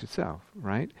fabricated self,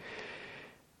 right?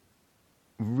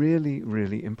 Really,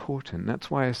 really important.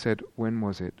 That's why I said, when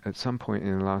was it? At some point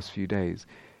in the last few days,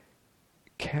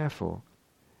 careful.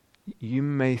 You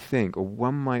may think, or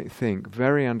one might think,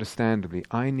 very understandably,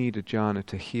 I need a jhana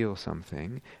to heal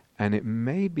something. And it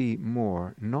may be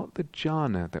more not the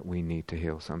jhana that we need to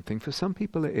heal something. For some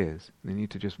people it is. They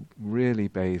need to just really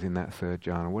bathe in that third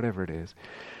jhana, whatever it is.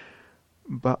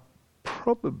 But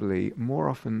probably more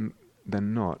often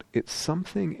than not, it's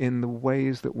something in the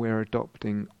ways that we're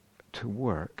adopting to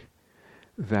work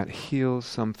that heals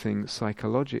something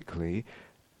psychologically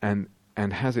and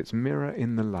has its mirror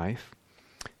in the life.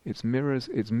 It's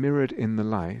mirrored in the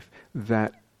life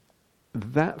that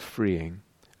freeing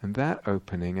and that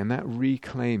opening and that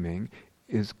reclaiming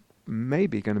is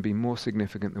maybe going to be more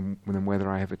significant than whether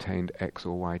I have attained X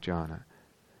or Y jhana.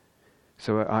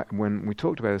 So when we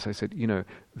talked about this, I said,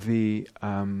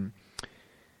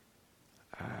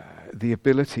 the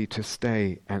ability to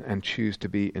stay and choose to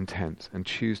be intense and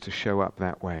choose to show up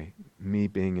that way, me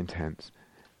being intense,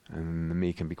 and the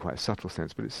me can be quite a subtle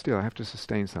sense, but it's still, I have to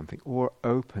sustain something. Or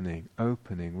opening,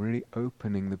 really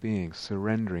opening the being,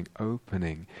 surrendering,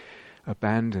 opening,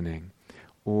 abandoning,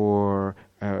 or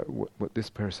what this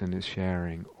person is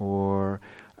sharing, or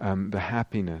the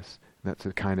happiness. That's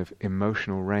a kind of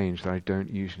emotional range that I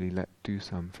don't usually let do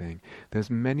something. There's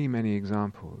many, many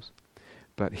examples.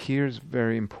 But here's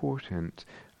very important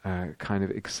kind of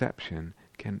exception.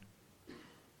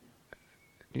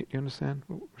 You understand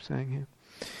what we're saying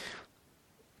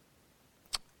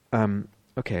here?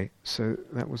 Okay, so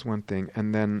that was one thing.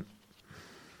 And then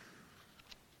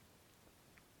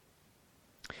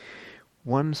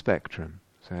one spectrum.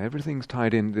 So everything's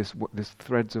tied in this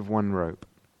threads of one rope.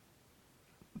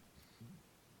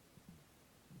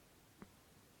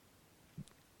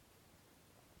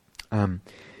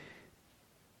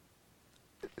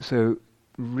 So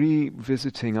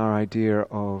revisiting our idea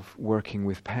of working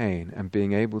with pain and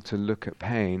being able to look at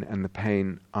pain, and the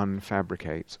pain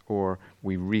unfabricates, or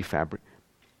we refabricate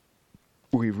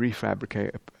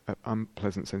an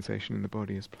unpleasant sensation in the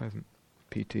body as pleasant,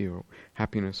 PT or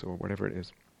happiness or whatever it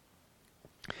is.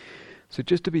 So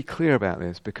just to be clear about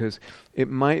this, because it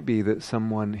might be that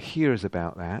someone hears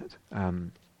about that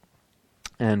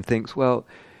and thinks, well,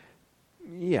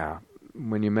 yeah,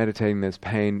 when you're meditating there's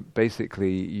pain,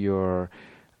 basically you're,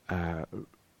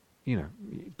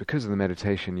 because of the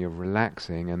meditation you're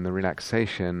relaxing, and the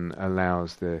relaxation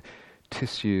allows the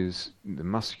tissues, the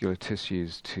muscular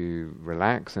tissues to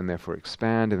relax and therefore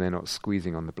expand, and they're not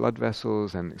squeezing on the blood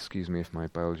vessels, and excuse me if my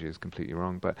biology is completely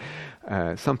wrong, but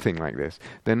something like this.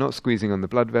 They're not squeezing on the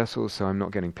blood vessels, so I'm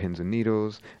not getting pins and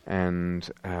needles, and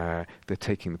they're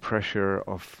taking the pressure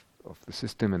off the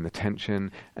system and the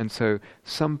tension, and so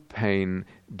some pain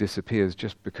disappears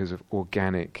just because of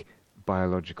organic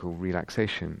biological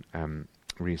relaxation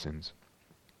reasons.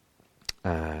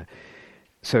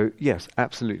 So yes,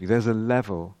 absolutely, there's a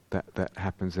level that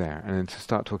happens there, and then to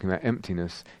start talking about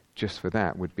emptiness just for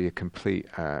that would be a complete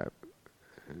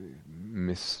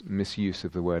misuse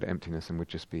of the word emptiness, and would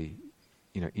just be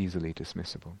easily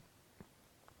dismissible.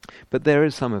 But there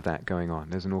is some of that going on.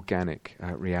 There's an organic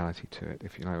reality to it,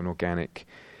 if you like, an organic.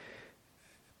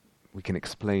 We can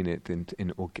explain it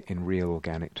in real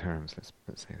organic terms.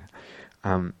 Let's say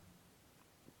that,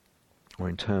 or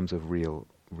in terms of real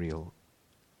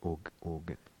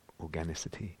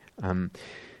organicity.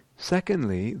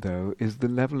 Secondly, though, is the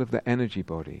level of the energy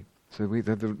body. So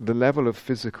the level of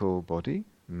physical body,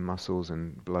 muscles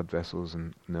and blood vessels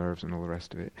and nerves and all the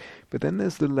rest of it. But then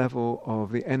there's the level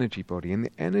of the energy body, and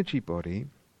the energy body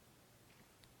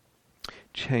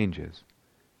changes.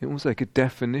 It was like a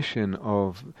definition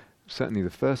of certainly the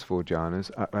first four jhanas,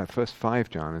 first five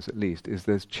jhanas at least, is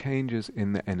there's changes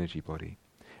in the energy body.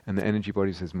 And the energy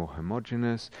body is more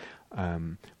homogeneous,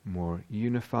 more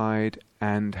unified,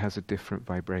 and has a different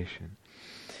vibration.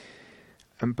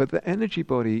 But the energy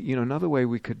body, another way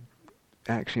we could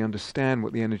actually understand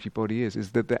what the energy body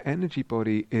is that the energy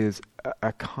body is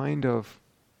a kind of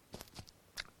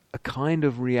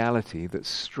reality that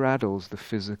straddles the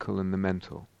physical and the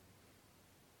mental.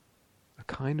 A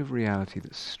kind of reality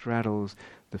that straddles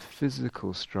the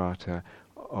physical strata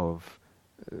of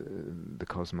the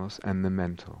cosmos and the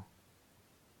mental,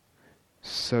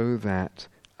 so that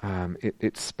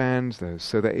it spans those,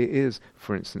 so that it is,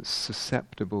 for instance,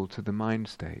 susceptible to the mind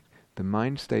state. The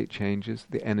mind state changes,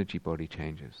 the energy body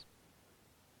changes.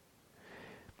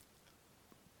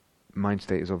 Mind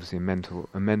state is obviously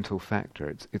a mental factor.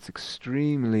 It's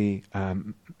extremely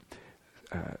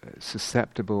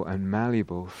susceptible and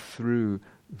malleable through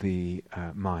the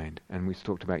mind. And we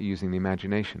talked about using the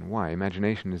imagination. Why?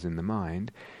 Imagination is in the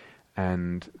mind,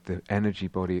 and the energy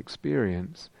body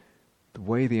experience, the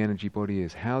way the energy body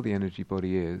is, how the energy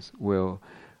body is, will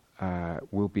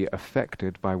be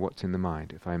affected by what's in the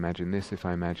mind. If I imagine this, if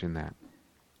I imagine that.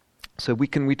 So we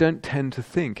don't tend to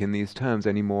think in these terms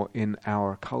anymore in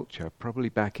our culture. Probably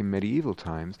back in medieval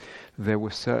times, there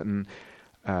were certain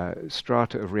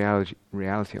strata of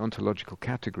reality, ontological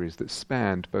categories that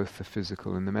spanned both the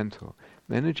physical and the mental.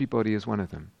 The energy body is one of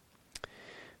them.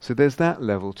 So there's that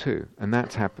level too, and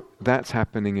that's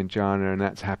happening in jhana, and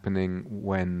that's happening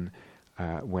when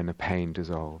a pain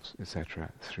dissolves,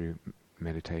 etc., through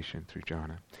meditation, through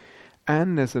jhana.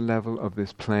 And there's a level of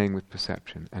this playing with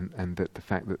perception, and that the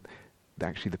fact that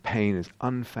actually the pain is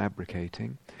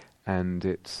unfabricating, and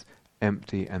it's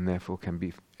empty, and therefore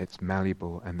it's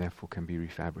malleable, and therefore can be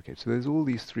refabricated. So there's all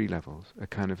these three levels: a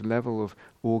kind of level of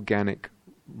organic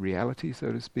reality,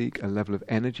 so to speak, a level of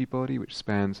energy body which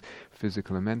spans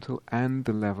physical and mental, and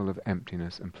the level of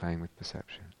emptiness and playing with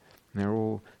perception. And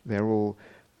they're all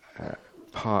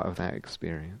part of that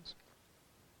experience.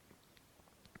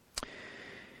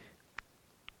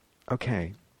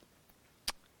 Okay,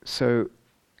 so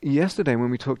yesterday when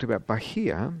we talked about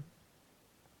Bahia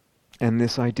and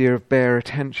this idea of bare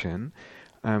attention,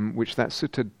 which that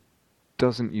sutta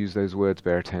doesn't use those words,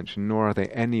 bare attention, nor are they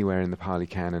anywhere in the Pali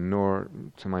canon, nor,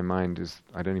 to my mind,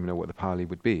 I don't even know what the Pali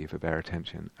would be for bare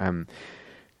attention.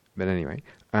 But anyway,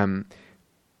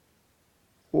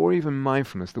 or even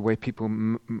mindfulness, the way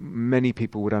many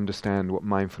people would understand what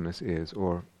mindfulness is,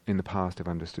 or in the past have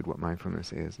understood what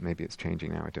mindfulness is. Maybe it's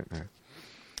changing now, I don't know.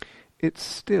 It's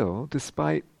still,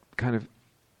 despite kind of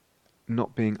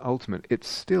not being ultimate, it's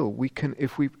still, we can,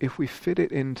 if we fit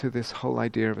it into this whole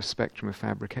idea of a spectrum of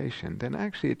fabrication, then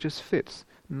actually it just fits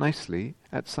nicely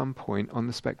at some point on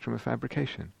the spectrum of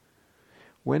fabrication.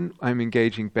 When I'm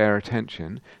engaging bare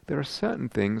attention, there are certain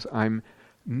things I'm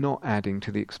not adding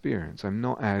to the experience. I'm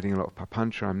not adding a lot of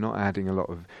papancha, I'm not adding a lot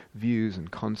of views and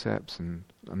concepts, and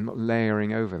I'm not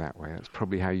layering over that way. That's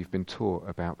probably how you've been taught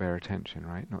about bare attention,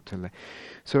 right? Not to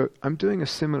So I'm doing a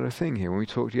similar thing here. When we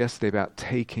talked yesterday about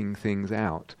taking things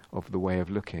out of the way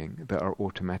of looking that are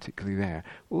automatically there.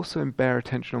 Also in bare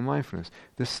attentional mindfulness,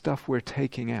 the stuff we're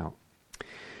taking out.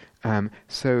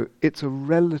 So it's a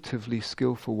relatively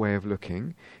skillful way of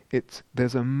looking.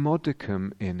 There's a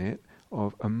modicum in it,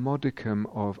 of a modicum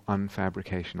of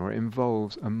unfabrication, or it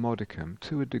involves a modicum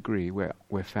to a degree where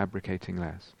we're fabricating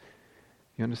less.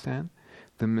 You understand?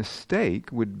 The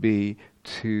mistake would be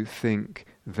to think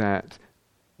that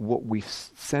what we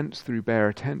sense through bare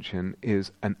attention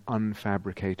is an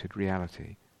unfabricated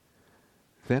reality.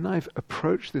 Then I've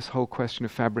approached this whole question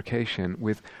of fabrication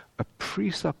with a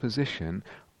presupposition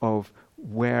of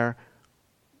where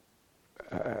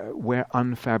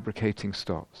unfabricating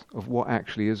stops, of what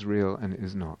actually is real and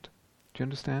is not. Do you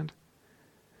understand?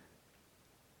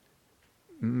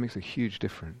 It makes a huge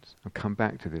difference. I'll come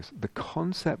back to this. The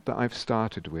concept that I've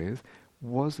started with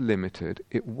was limited.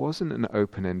 It wasn't an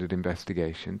open-ended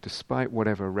investigation, despite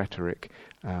whatever rhetoric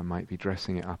might be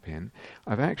dressing it up in.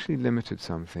 I've actually limited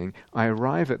something. I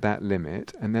arrive at that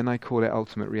limit, and then I call it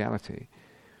ultimate reality.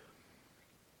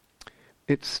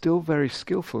 It's still very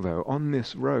skillful, though. On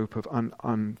this rope of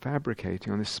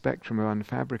unfabricating, on this spectrum of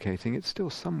unfabricating, it's still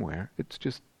somewhere. It's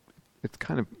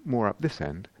kind of more up this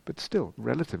end, but still,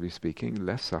 relatively speaking,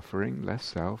 less suffering, less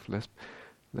self, less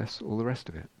all the rest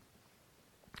of it.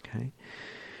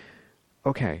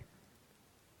 Okay.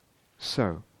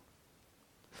 So,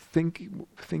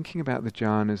 thinking about the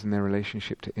jhanas and their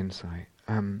relationship to insight.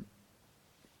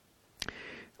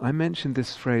 I mentioned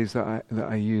this phrase that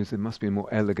I use. It must be a more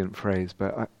elegant phrase,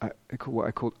 but I call what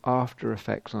I call after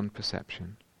effects on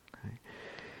perception. Okay?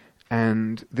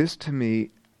 And this, to me,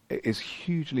 is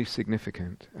hugely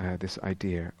significant. This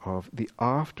idea of the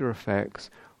after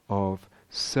effects of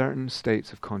certain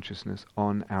states of consciousness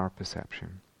on our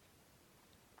perception,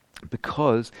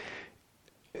 because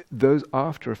those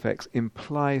after effects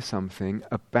imply something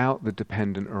about the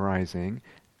dependent arising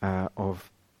of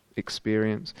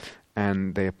experience.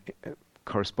 And they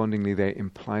correspondingly they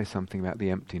imply something about the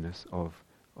emptiness of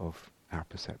our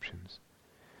perceptions.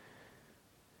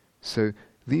 So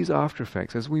these after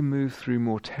effects, as we move through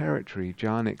more territory,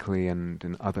 jhanically and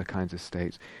in other kinds of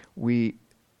states,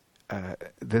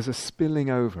 there's a spilling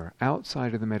over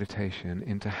outside of the meditation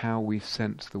into how we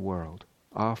sense the world.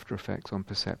 After effects on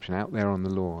perception, out there on the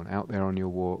lawn, out there on your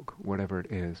walk, whatever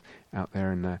it is, out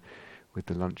there with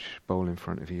the lunch bowl in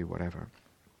front of you, whatever.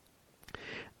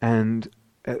 And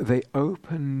they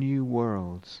open new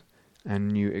worlds and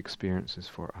new experiences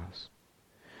for us.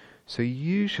 So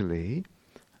usually,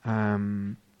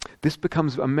 this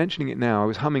becomes, I'm mentioning it now, I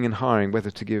was humming and hawing whether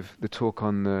to give the talk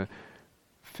on the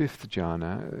fifth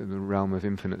jhana, the realm of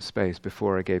infinite space,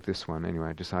 before I gave this one. Anyway,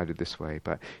 I decided this way.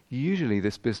 But usually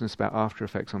this business about after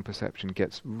effects on perception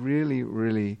gets really,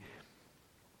 really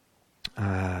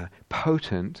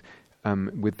potent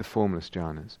with the formless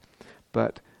jhanas.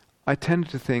 But I tend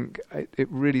to think it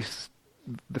really,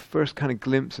 the first kind of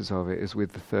glimpses of it is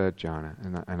with the third jhana,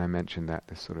 and I mentioned that,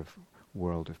 this sort of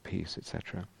world of peace,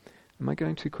 etc. Am I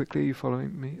going too quickly? Are you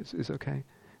following me? Is okay?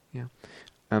 Yeah.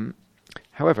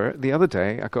 However, the other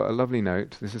day I got a lovely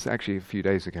note. This is actually a few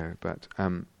days ago, but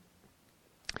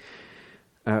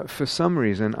for some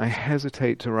reason I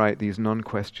hesitate to write these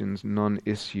non-questions,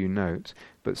 non-issue notes,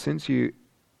 but since you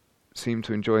seem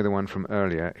to enjoy the one from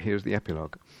earlier, here's the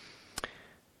epilogue.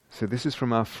 So this is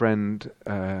from our friend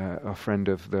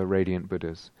of the Radiant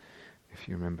Buddhas, if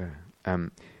you remember.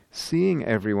 Seeing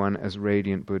everyone as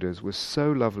Radiant Buddhas was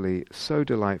so lovely, so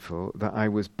delightful, that I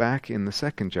was back in the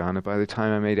second jhana by the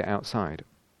time I made it outside.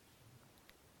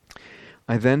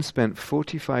 I then spent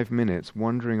 45 minutes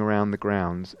wandering around the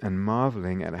grounds and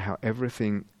marveling at how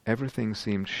everything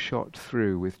seemed shot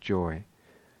through with joy.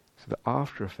 So the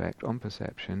after effect on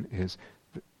perception is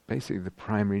basically the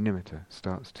primary nimitta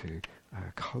starts to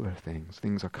colour things.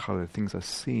 Things are coloured, things are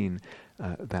seen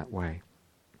that way.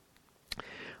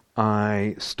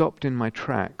 I stopped in my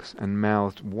tracks and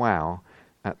mouthed wow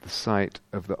at the sight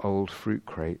of the old fruit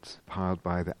crates piled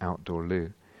by the outdoor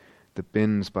loo, the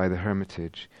bins by the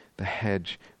hermitage, the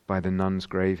hedge by the nun's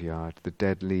graveyard, the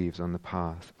dead leaves on the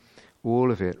path,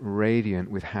 all of it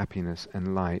radiant with happiness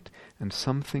and light and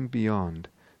something beyond,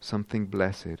 something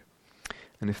blessed.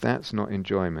 And if that's not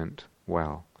enjoyment,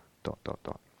 well, ...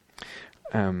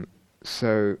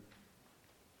 So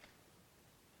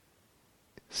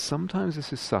sometimes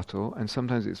this is subtle and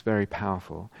sometimes it's very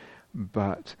powerful,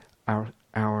 but our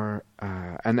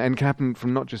and can happen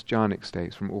from not just jhanic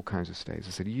states, from all kinds of states. I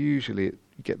said usually you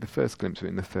get the first glimpse of it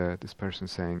in the third, this person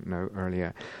saying no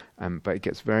earlier, but it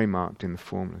gets very marked in the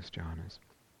formless jhanas.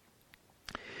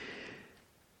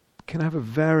 Can have a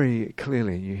very,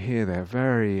 clearly you hear there,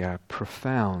 very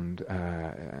profound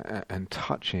and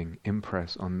touching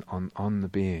impress on the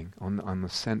being, on the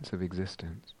sense of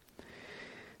existence.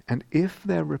 And if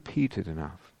they're repeated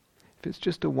enough, if it's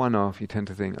just a one-off, you tend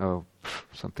to think, oh,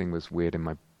 something was weird in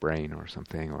my brain or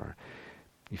something, or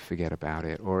you forget about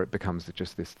it, or it becomes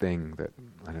just this thing that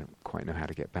I don't quite know how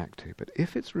to get back to. But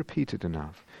if it's repeated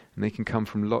enough, and they can come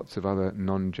from lots of other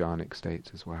non-jhanic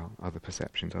states as well, other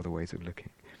perceptions, other ways of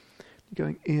looking,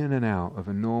 going in and out of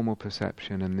a normal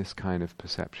perception and this kind of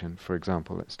perception. For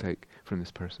example, let's take from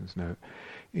this person's note,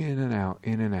 in and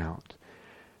out,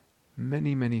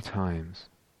 many, many times.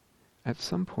 At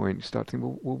some point you start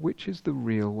thinking, well, which is the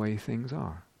real way things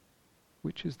are?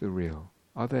 Which is the real?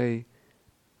 Are they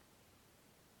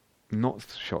not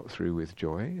shot through with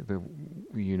joy? The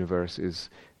universe is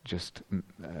just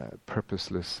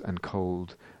purposeless and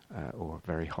cold or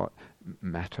very hot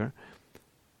matter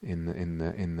in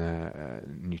the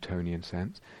Newtonian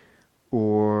sense,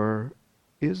 or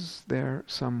is there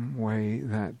some way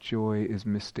that joy is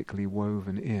mystically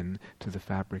woven in to the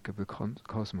fabric of the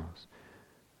cosmos?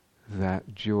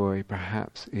 That joy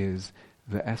perhaps is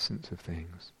the essence of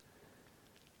things,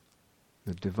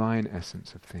 the divine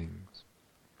essence of things,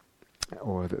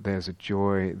 or that there's a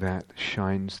joy that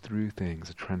shines through things,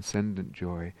 a transcendent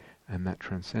joy, and that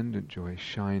transcendent joy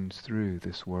shines through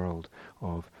this world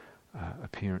of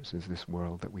appearances, this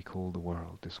world that we call the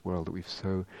world, this world that we've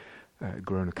so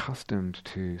grown accustomed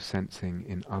to sensing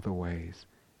in other ways,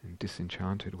 in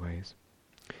disenchanted ways.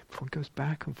 Before it goes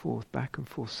back and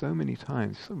forth so many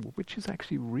times, so which is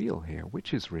actually real here?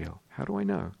 Which is real? How do I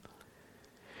know?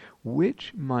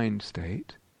 Which mind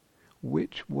state,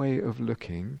 which way of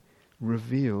looking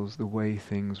reveals the way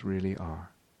things really are?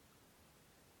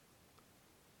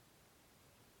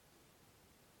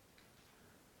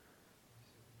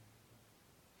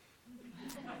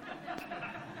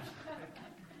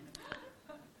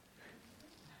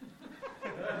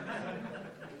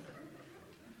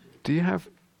 Do you have,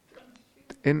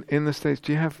 in the States,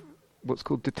 do you have what's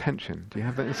called detention? Do you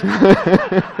have that?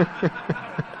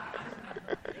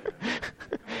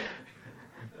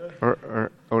 or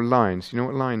lines? Do you know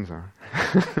what lines are?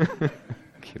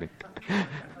 Kidding.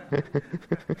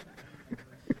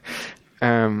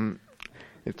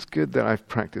 It's good that I've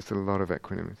practiced a lot of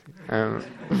equanimity.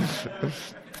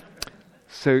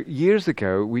 So years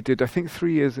ago, we did, I think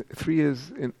 3 years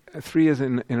in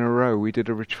a row, we did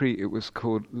a retreat. It was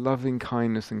called Loving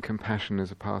Kindness and Compassion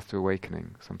as a Path to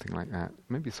Awakening, something like that.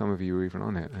 Maybe some of you were even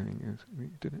on it. I think we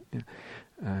did it. Yeah,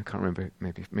 I can't remember.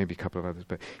 Maybe a couple of others,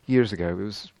 but years ago, it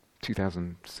was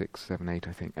 2006, 7, 8,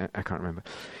 I think. I can't remember.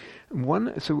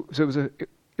 So it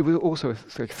was also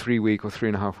like a 3-week or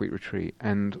 3.5-week retreat.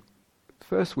 And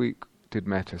first week did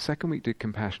metta, second week did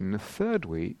compassion, and the third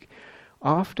week,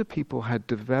 after people had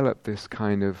developed this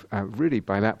kind of, really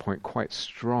by that point, quite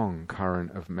strong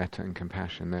current of metta and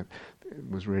compassion,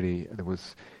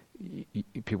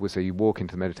 people would say you walk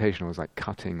into meditation, it was like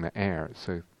cutting the air, it's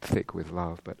so thick with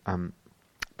love. But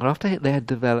after they had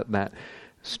developed that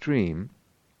stream,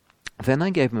 then I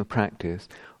gave them a practice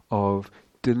of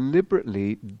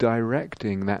deliberately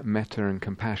directing that metta and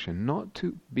compassion, not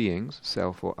to beings,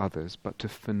 self or others, but to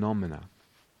phenomena.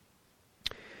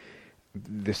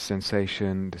 This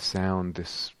sensation, this sound,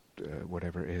 this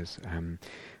whatever it is,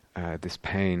 this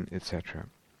pain, etc.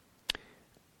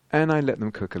 And I let them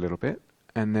cook a little bit,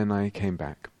 and then I came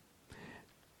back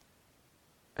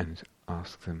and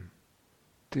asked them,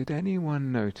 did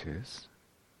anyone notice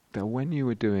that when you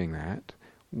were doing that,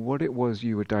 what it was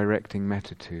you were directing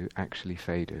metta to actually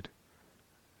faded?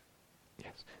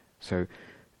 Yes. So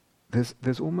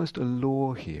there's almost a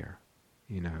law here.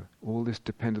 You know, all this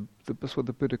that's what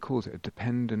the Buddha calls it,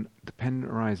 dependent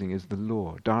arising is the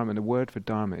law. Dharma, the word for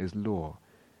dharma is law.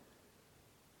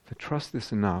 To trust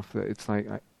this enough that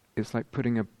it's like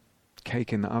putting a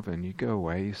cake in the oven. You go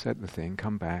away, you set the thing,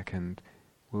 come back, and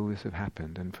will this have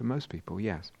happened? And for most people,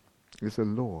 yes. It's a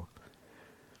law.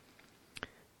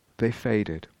 They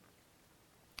faded.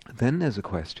 Then there's a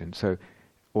question.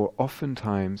 Or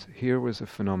oftentimes, here was a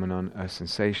phenomenon, a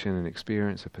sensation, an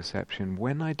experience, a perception.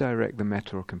 When I direct the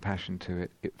metta or compassion to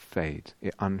it, it fades,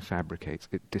 it unfabricates,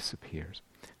 it disappears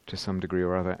to some degree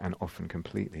or other, and often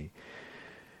completely.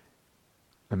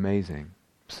 Amazing.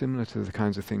 Similar to the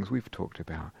kinds of things we've talked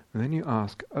about. And then you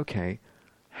ask, okay,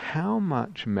 how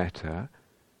much metta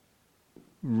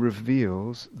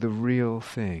reveals the real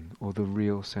thing, or the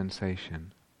real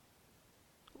sensation,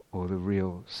 or the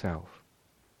real self?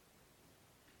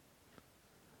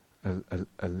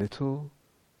 A little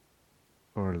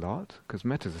or a lot? Because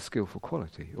metta is a skillful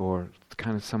quality, or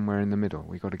kind of somewhere in the middle.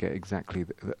 We've got to get exactly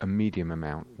a medium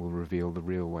amount will reveal the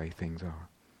real way things are.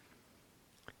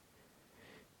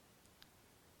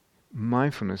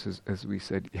 Mindfulness, as we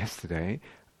said yesterday,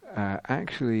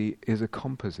 actually is a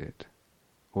composite,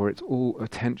 or it's all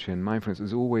attention. Mindfulness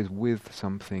is always with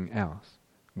something else,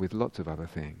 with lots of other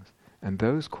things. And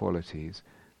those qualities,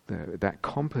 that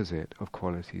composite of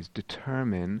qualities,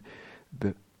 determine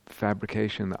the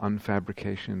fabrication, the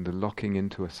unfabrication, the locking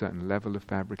into a certain level of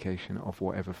fabrication of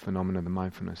whatever phenomena the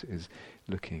mindfulness is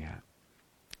looking at.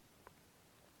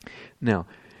 Now,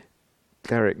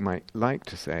 Derek might like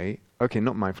to say, okay,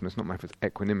 not mindfulness,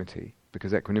 equanimity,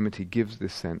 because equanimity gives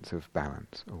this sense of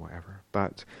balance or whatever.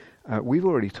 But we've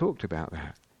already talked about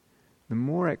that. The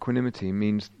more equanimity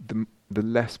means the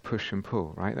less push and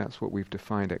pull, right? That's what we've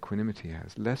defined equanimity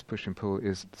as. Less push and pull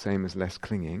is the same as less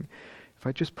clinging. If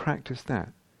I just practice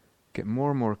that, get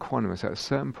more and more equanimous, at a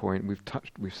certain point,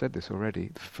 we've said this already,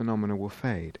 the phenomena will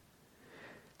fade.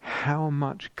 How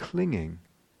much clinging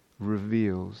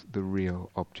reveals the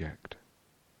real object?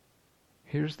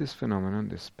 Here's this phenomenon,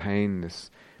 this pain,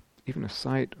 this even a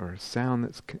sight or a sound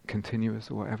that's continuous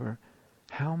or whatever.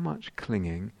 How much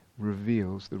clinging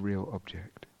reveals the real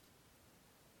object?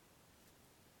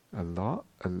 A lot?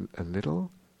 A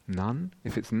little? None?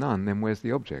 If it's none, then where's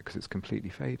the object? Because it's completely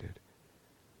faded.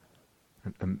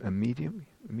 A medium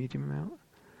amount?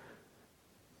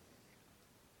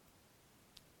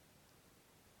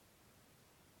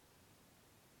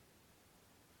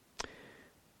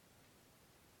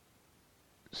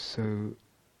 So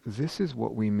this is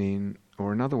what we mean,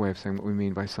 or another way of saying what we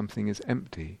mean by something is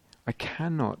empty. I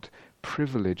cannot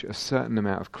privilege a certain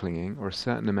amount of clinging, or a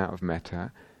certain amount of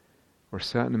metta, or a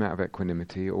certain amount of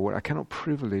equanimity, or what I cannot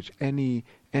privilege any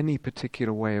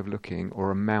particular way of looking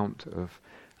or amount of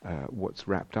what's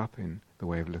wrapped up in the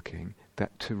way of looking,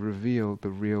 that to reveal the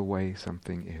real way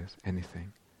something is,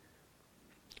 anything.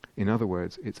 In other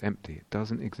words, it's empty. It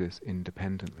doesn't exist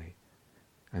independently.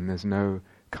 And there's no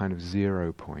kind of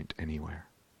 0 point anywhere.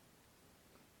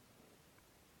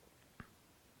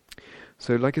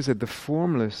 So like I said, the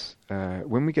formless,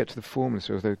 when we get to the formless,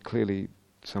 although clearly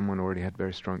someone already had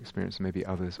very strong experience, maybe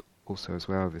others also as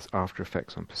well, this after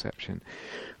effects on perception.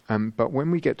 But when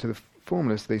we get to the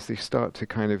formless, they start to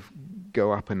kind of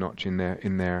go up a notch in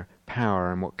their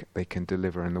power and what they can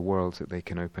deliver in the worlds that they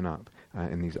can open up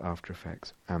in these after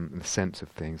effects. The sense of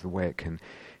things, the way it can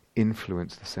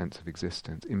influence the sense of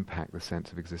existence, impact the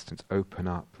sense of existence, open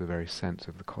up the very sense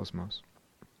of the cosmos.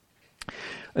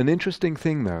 An interesting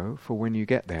thing, though, for when you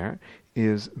get there,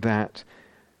 is that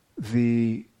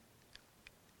the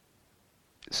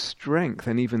strength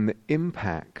and even the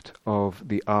impact of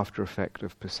the after effect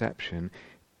of perception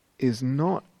is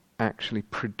not actually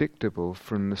predictable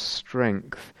from the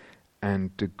strength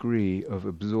and degree of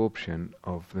absorption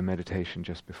of the meditation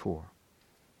just before.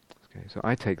 Okay, so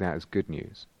I take that as good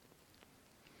news.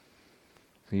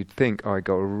 So you'd think, I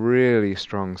got a really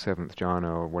strong 7th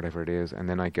jhana or whatever it is, and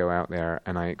then I go out there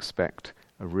and I expect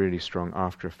a really strong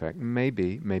after effect.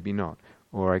 Maybe, maybe not.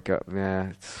 Or I got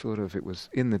there, it was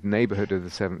in the neighborhood of the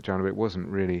 7th jhana, but it wasn't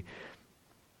really,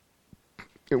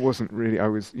 I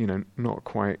was, not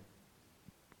quite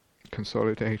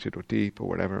consolidated or deep or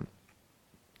whatever.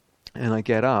 And I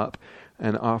get up,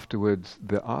 and afterwards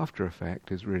the after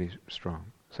effect is really strong.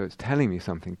 So it's telling me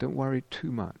something. Don't worry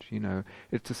too much.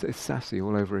 It's sassy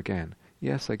all over again.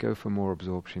 Yes, I go for more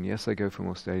absorption. Yes, I go for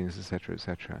more steadiness, etc.,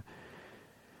 etc.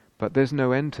 But there's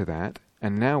no end to that.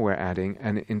 And now we're adding,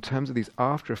 and in terms of these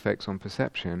after effects on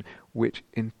perception, which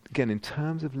in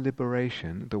terms of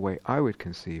liberation, the way I would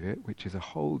conceive it, which is a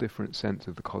whole different sense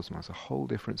of the cosmos, a whole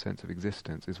different sense of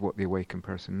existence, is what the awakened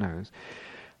person knows.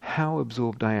 How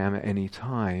absorbed I am at any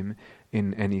time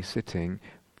in any sitting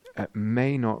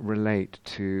may not relate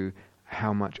to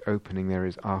how much opening there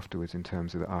is afterwards in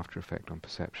terms of the after effect on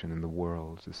perception and the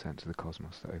world, the sense of the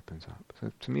cosmos that opens up.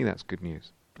 So to me that's good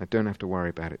news. I don't have to worry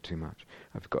about it too much.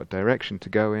 I've got a direction to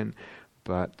go in,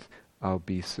 but I'll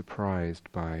be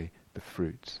surprised by the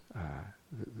fruits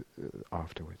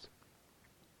afterwards.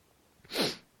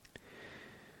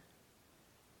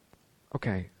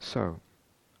 Okay, so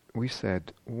we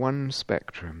said one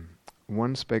spectrum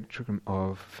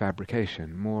of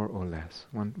fabrication, more or less,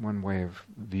 one way of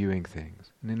viewing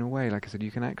things. And in a way, like I said,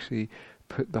 you can actually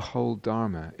put the whole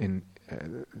Dharma in,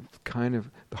 the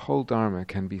whole Dharma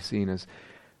can be seen as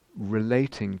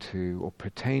relating to, or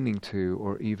pertaining to,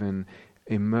 or even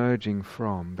emerging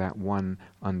from that one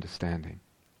understanding.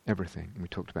 Everything. We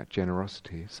talked about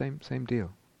generosity, same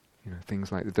deal.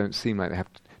 Things like that don't seem like they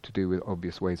have to do with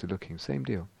obvious ways of looking, same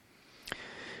deal.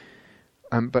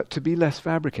 But to be less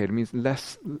fabricated means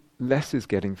less is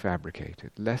getting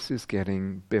fabricated, less is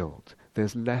getting built.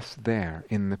 There's less there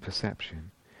in the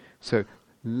perception. So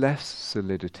less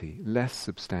solidity, less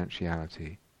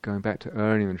substantiality. Going back to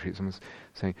earlier in the retreat, someone's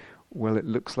saying, well, it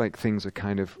looks like things are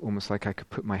kind of almost like I could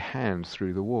put my hand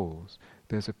through the walls.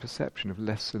 There's a perception of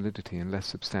less solidity and less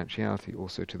substantiality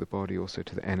also to the body, also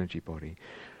to the energy body.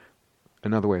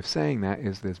 Another way of saying that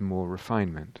is there's more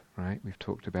refinement, right? We've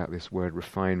talked about this word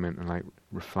refinement and like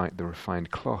the refined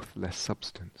cloth, less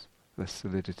substance, less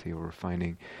solidity, or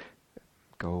refining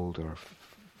gold or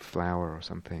flour or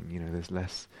something. There's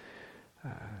less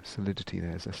solidity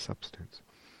there, there's less substance.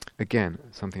 Again,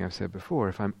 something I've said before,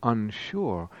 if I'm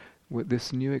unsure with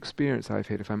this new experience I've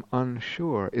had, if I'm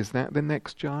unsure, is that the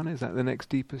next jhana? Is that the next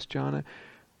deepest jhana?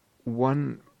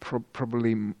 One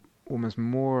probably almost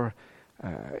more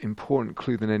important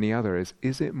clue than any other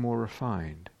is it more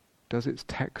refined? Does its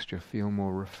texture feel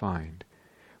more refined?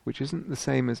 Which isn't the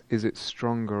same as is it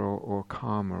stronger or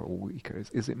calmer or weaker.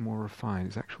 Is it more refined?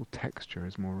 Its actual texture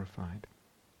is more refined.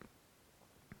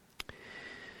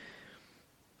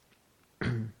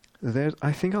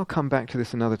 I think I'll come back to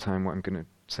this another time, what I'm going to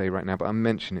say right now, but I'll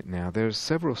mention it now. There's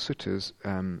several suttas,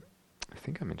 I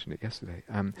think I mentioned it yesterday,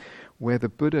 where the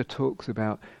Buddha talks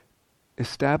about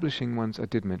establishing I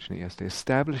did mention it yesterday,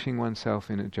 establishing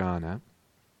oneself in a jhana,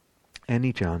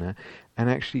 any jhana, and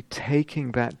actually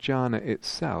taking that jhana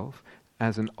itself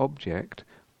as an object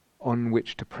on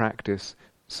which to practice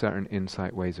certain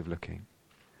insight ways of looking.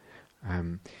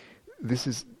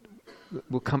 Let's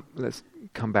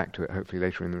come back to it hopefully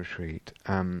later in the retreat.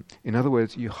 In other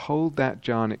words, you hold that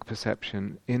jhanic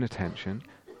perception in attention,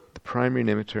 the primary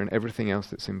nimitta and everything else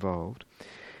that's involved,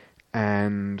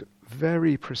 and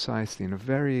very precisely, in a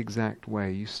very exact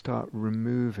way, you start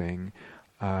removing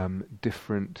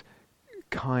different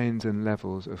kinds and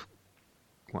levels of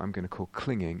what I'm going to call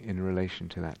clinging in relation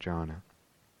to that jhana.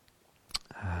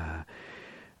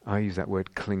 I use that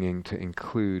word clinging to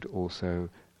include also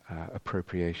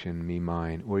appropriation, me,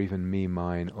 mine, or even me,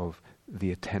 mine of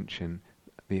the attention,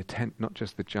 not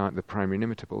just the primary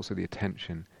nimitta, but also the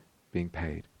attention being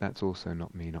paid. That's also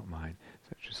not me, not mine.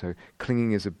 So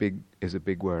clinging is a big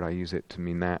word. I use it to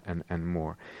mean that and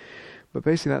more. But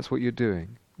basically that's what you're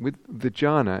doing. With the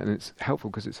jhana, and it's helpful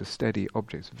because it's a steady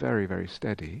object, it's very, very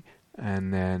steady,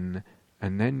 and then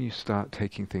you start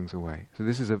taking things away. So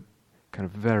this is a kind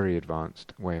of very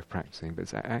advanced way of practicing, but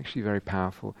it's actually very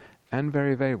powerful and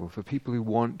very available for people who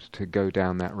want to go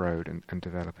down that road and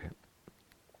develop it.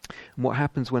 And what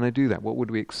happens when I do that? What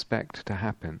would we expect to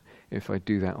happen if I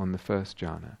do that on the first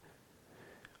jhana?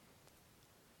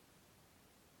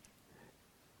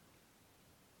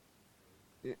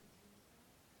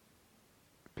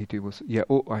 Piti will,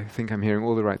 I think I'm hearing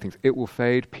all the right things. It will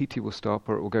fade, piti will stop,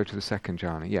 or it will go to the second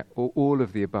jhana. Yeah, all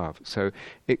of the above. So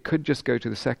it could just go to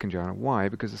the second jhana. Why?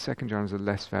 Because the second jhana is a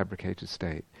less fabricated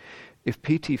state. If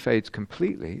piti fades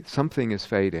completely, something is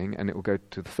fading, and it will go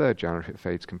to the third jhana if it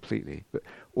fades completely.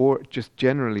 Or just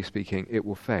generally speaking, it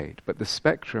will fade. But the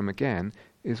spectrum, again,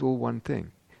 is all one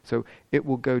thing. So it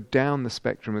will go down the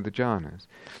spectrum of the jhanas.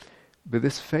 But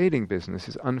this fading business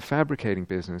is unfabricating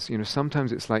business.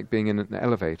 Sometimes it's like being in an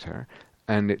elevator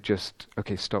and it just,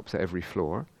 stops at every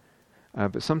floor.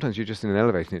 But sometimes you're just in an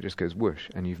elevator and it just goes whoosh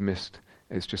and you've missed,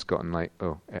 it's just gotten like,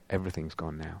 everything's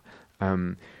gone now.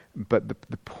 But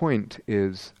the point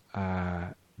is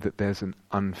that there's an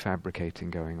unfabricating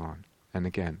going on. And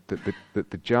again, that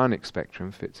the jhanic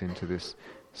spectrum fits into this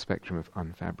spectrum of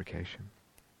unfabrication.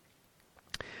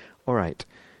 All right.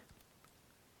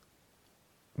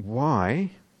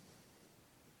 Why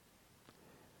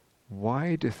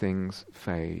do things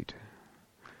fade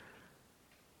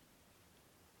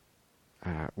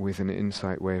with an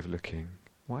insight way of looking?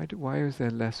 Why is there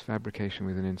less fabrication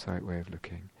with an insight way of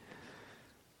looking?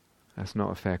 That's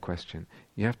not a fair question.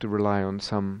 You have to rely on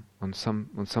something.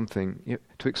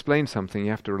 To explain something,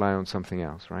 you have to rely on something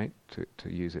else, right? To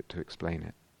use it to explain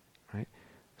it, right?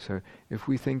 So if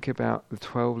we think about the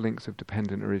 12 links of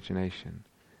dependent origination,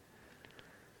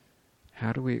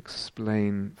 how do we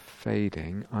explain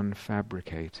fading,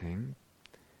 unfabricating,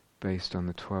 based on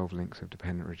the 12 links of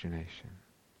dependent origination?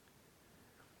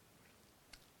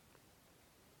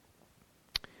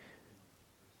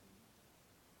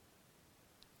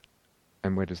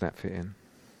 And where does that fit in?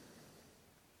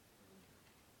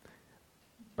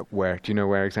 Where? Do you know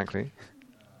where exactly?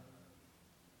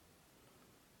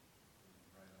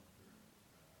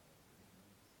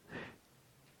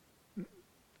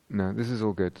 No, this is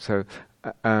all good. So,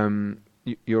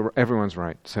 everyone's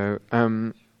right. So,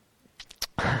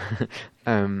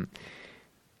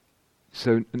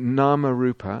 so nama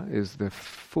rupa is the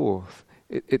fourth.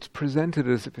 It's presented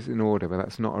as if it's in order, but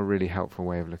that's not a really helpful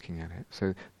way of looking at it.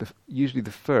 So, usually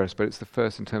the first, but it's the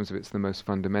first in terms of it's the most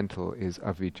fundamental, is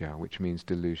avidya, which means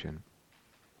delusion.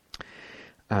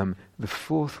 The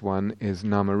fourth one is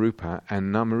namarupa,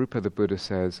 and namarupa, the Buddha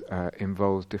says,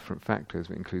 involves different factors.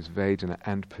 It includes vedana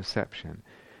and perception.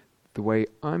 The way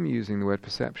I'm using the word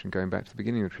perception, going back to the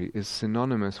beginning of the retreat, is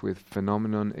synonymous with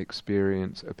phenomenon,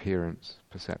 experience, appearance,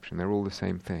 perception. They're all the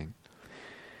same thing.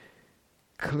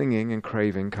 Clinging and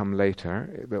craving come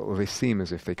later, or they seem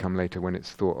as if they come later when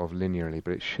it's thought of linearly,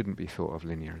 but it shouldn't be thought of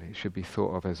linearly. It should be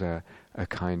thought of as a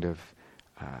kind of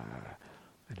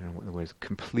I don't know what the word is,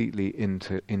 completely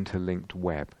interlinked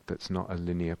web that's not a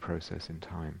linear process in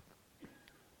time.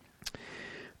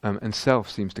 And self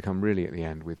seems to come really at the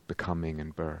end with becoming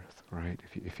and birth, right?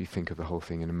 If you think of the whole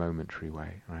thing in a momentary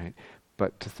way, right?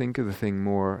 But to think of the thing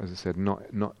more, as I said, not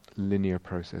linear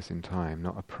process in time,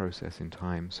 not a process in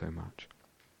time so much.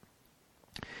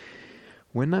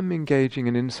 When I'm engaging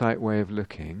an insight way of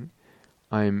looking,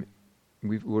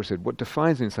 we've already said, what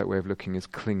defines an insight way of looking is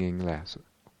clinging less,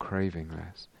 craving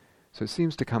less. So it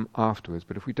seems to come afterwards,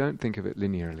 but if we don't think of it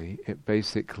linearly, it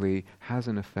basically has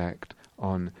an effect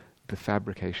on the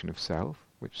fabrication of self,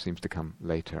 which seems to come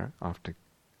later, after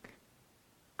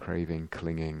craving,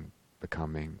 clinging,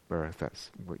 becoming, birth.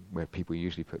 That's where people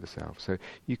usually put the self. So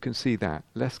you can see that.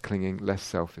 Less clinging, less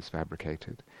self is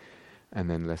fabricated, and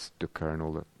then less dukkha and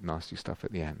all the nasty stuff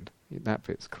at the end. That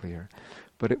bit's clear.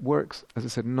 But it works, as I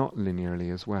said, not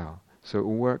linearly as well. So it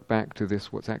will work back to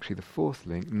this, what's actually the fourth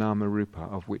link, nama rupa,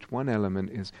 of which one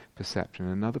element is perception,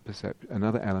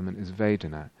 another element is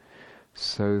vedana.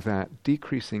 So that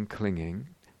decreasing clinging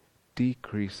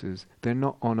decreases, they're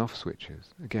not on-off switches.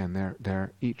 Again,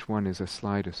 they're each one is a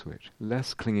slider switch.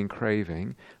 Less clinging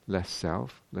craving, less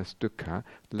self, less dukkha,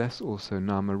 less also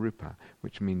nama rupa,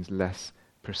 which means less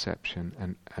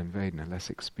perception and vedana,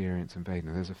 less experience and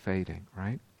vedana. There's a fading,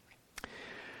 right?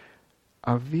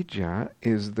 Avidya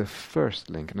is the first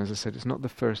link, and as I said, it's not the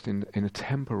first in a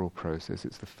temporal process,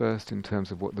 it's the first in terms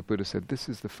of what the Buddha said, this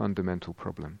is the fundamental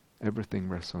problem. Everything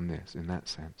rests on this, in that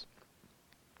sense.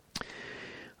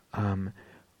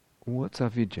 What's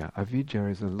avidya? Avidya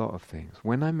is a lot of things.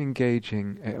 When I'm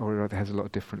engaging, or it has a lot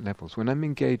of different levels, when I'm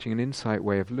engaging an insight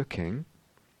way of looking,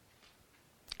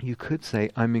 you could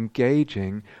say I'm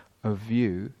engaging a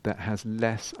view that has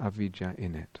less avidya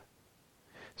in it.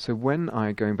 So when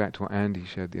going back to what Andy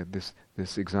shared,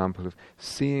 this example of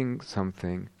seeing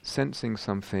something, sensing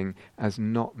something as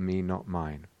not me, not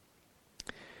mine.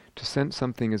 To sense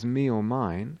something as me or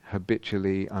mine,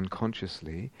 habitually,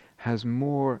 unconsciously, has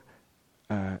more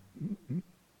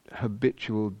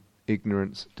habitual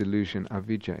ignorance, delusion,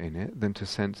 avidya in it than to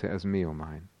sense it as me or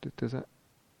mine. Does that...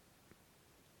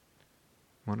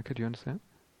 Monica, do you understand?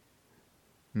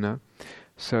 No?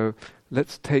 So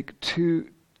let's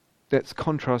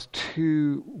contrast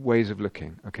two ways of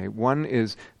looking. Okay, one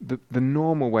is the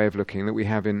normal way of looking that we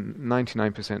have in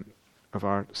 99% of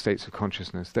our states of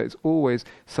consciousness. That it's always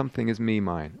something is me,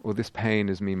 mine, or this pain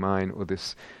is me, mine, or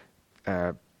this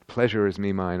pleasure is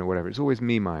me, mine, or whatever. It's always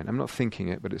me, mine. I'm not thinking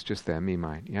it, but it's just there, me,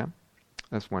 mine. Yeah,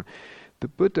 that's one. The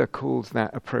Buddha calls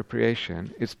that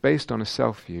appropriation. It's based on a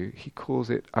self-view. He calls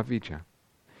it avidya.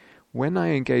 When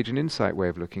I engage an insight way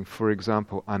of looking, for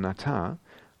example, anatta,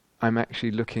 I'm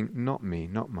actually looking not me,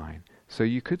 not mine. So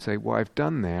you could say what I've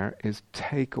done there is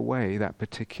take away that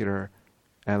particular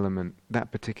element,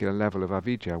 that particular level of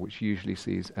avidya, which usually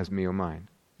sees as me or mine.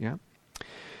 Yeah?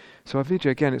 So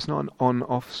avidya, again, it's not an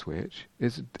on-off switch.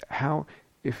 It's how,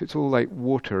 if it's all like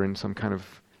water in some kind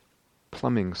of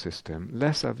plumbing system,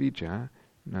 less avidya,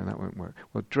 no, that won't work.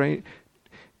 Well,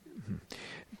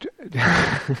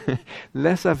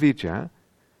 less avidya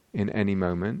in any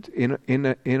moment, in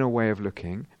a way of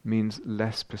looking, means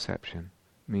less perception,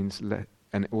 and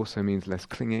it also means less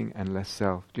clinging and less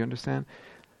self. Do you understand?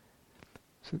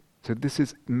 So this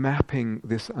is mapping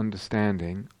this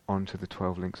understanding onto the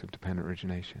 12 links of dependent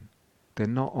origination. They're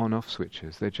not on-off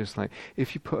switches. They're just like,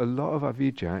 if you put a lot of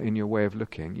avidya in your way of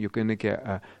looking, you're going to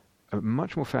get a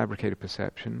much more fabricated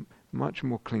perception, much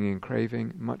more clinging and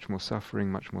craving, much more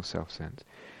suffering, much more self-sense.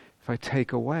 If I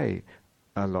take away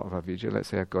a lot of avidya, let's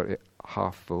say I've got it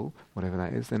half full, whatever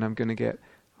that is, then I'm going to get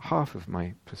half of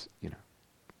my,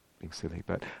 being silly,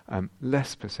 but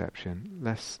less perception,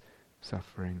 less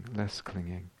suffering, less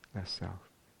clinging, less self.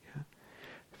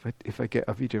 Yeah? If I get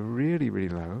avidya really, really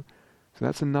low, so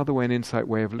that's another way, an insight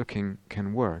way of looking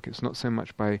can work. It's not so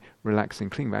much by relaxing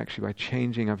clinging, but actually by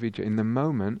changing avidya. In the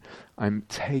moment, I'm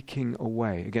taking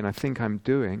away. Again, I think I'm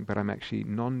doing, but I'm actually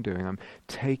non-doing. I'm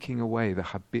taking away the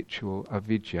habitual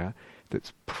avidya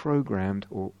that's programmed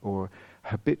or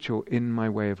habitual in my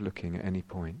way of looking at any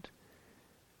point.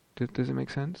 Does it make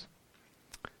sense?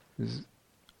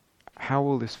 How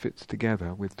all this fits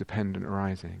together with dependent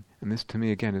arising. And this to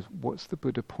me again is, what's the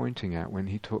Buddha pointing at when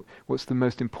he what's the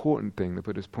most important thing the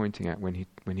Buddha's pointing at when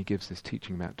he gives this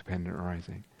teaching about dependent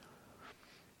arising?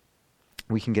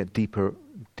 We can get deeper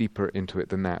into it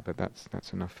than that, but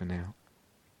that's enough for now.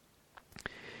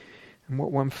 And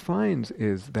what one finds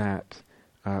is that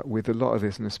with a lot of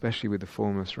this, and especially with the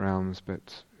formless realms,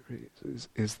 but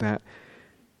is that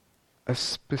a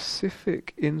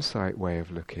specific insight way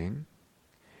of looking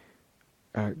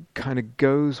kind of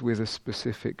goes with a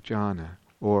specific jhana.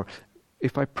 Or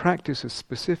if I practice a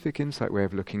specific insight way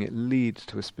of looking, it leads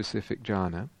to a specific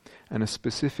jhana, and a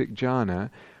specific jhana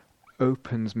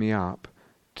opens me up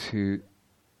to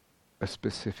a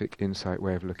specific insight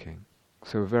way of looking.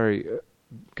 So a very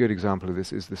good example of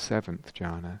this is the seventh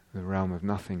jhana, the realm of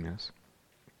nothingness.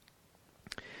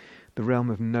 The realm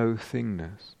of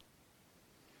no-thingness.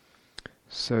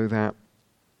 So that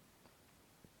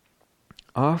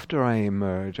after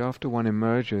one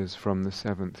emerges from the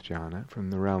seventh jhana,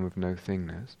 from the realm of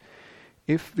no-thingness,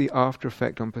 if the after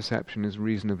effect on perception is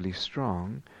reasonably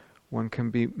strong, one can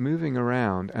be moving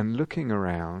around and looking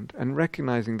around and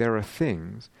recognizing there are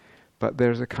things, but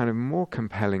there's a kind of more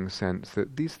compelling sense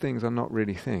that these things are not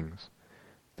really things.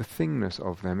 The thingness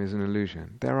of them is an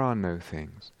illusion. There are no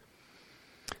things.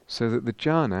 So that the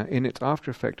jhana, in its after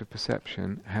effect of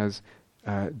perception, has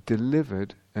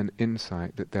delivered an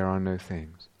insight that there are no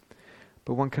things.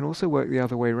 But one can also work the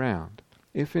other way round.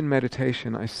 If in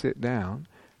meditation I sit down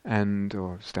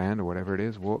or stand or whatever it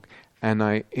is, walk, and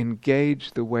I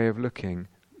engage the way of looking,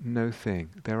 no thing.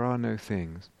 There are no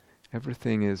things.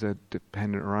 Everything is a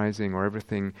dependent arising, or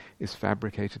everything is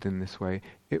fabricated in this way.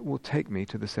 It will take me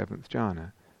to the seventh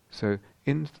jhana. So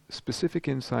in specific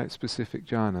insight, specific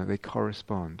jhana, they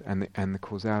correspond, and the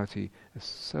causality, as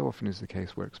so often is the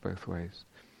case, works both ways.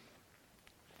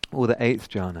 Or the eighth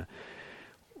jhana,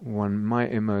 one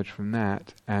might emerge from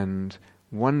that, and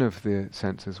one of the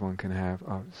senses one can have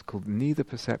is called neither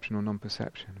perception or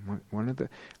non-perception. One of the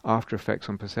after effects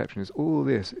on perception is all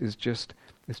this is just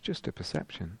a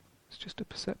perception. It's just a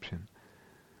perception.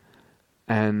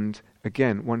 And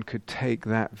again, one could take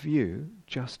that view,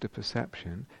 just a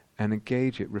perception, and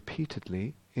engage it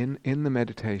repeatedly in the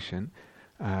meditation,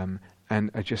 and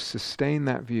just sustain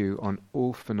that view on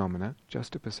all phenomena,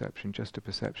 just a perception,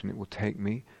 it will take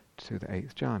me to the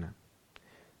eighth jhana.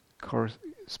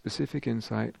 Specific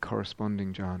insight,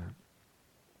 corresponding jhana.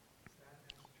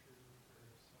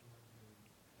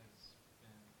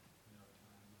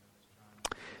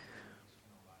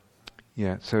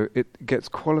 Yeah, so it gets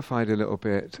qualified a little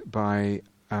bit by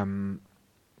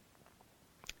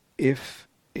if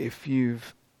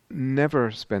you've never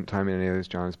spent time in any of those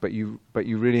jhanas, but you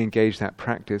really engage that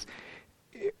practice,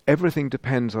 everything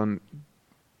depends on.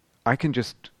 I can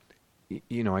just,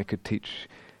 I could teach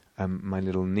my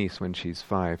little niece when she's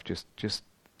 5, just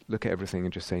look at everything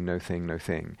and just say no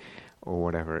thing, or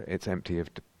whatever. It's empty of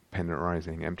dependent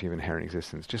arising, empty of inherent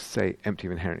existence. Just say empty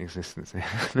of inherent existence.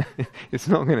 It's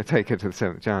not going to take her to the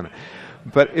seventh jhana.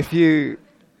 But if you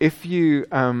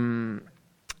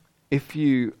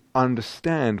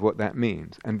understand what that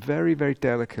means, and very, very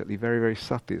delicately, very, very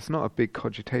subtly, it's not a big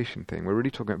cogitation thing. We're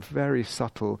really talking about very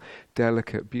subtle,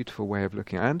 delicate, beautiful way of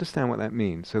looking. I understand what that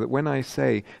means, so that when I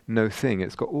say no thing,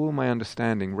 it's got all my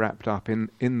understanding wrapped up in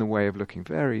the way of looking,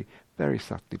 very, very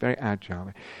subtly, very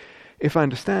agile. If I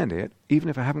understand it, even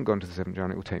if I haven't gone to the seventh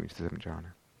jhana, it will take me to the seventh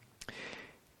jhana.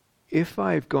 If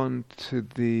I've gone to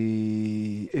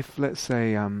let's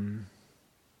say,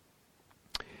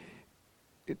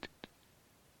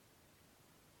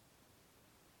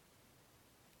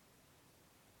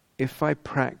 if I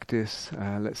practice,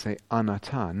 let's say,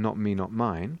 anatta, not me, not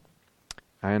mine,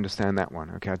 I understand that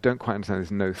one. Okay, I don't quite understand this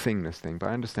no thingness thing, but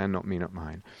I understand not me, not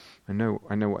mine. I know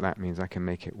what that means. I can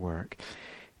make it work.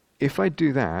 If I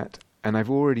do that, and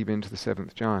I've already been to the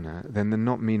seventh jhana, then the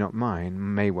not me, not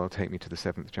mine may well take me to the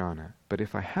seventh jhana. But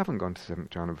if I haven't gone to the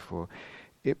seventh jhana before,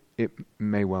 it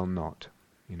may well not.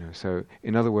 So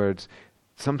in other words,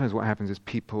 sometimes what happens is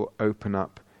people open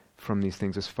up from these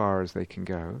things as far as they can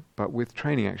go. But with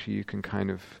training, actually, you can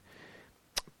kind of,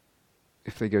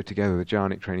 if they go together, the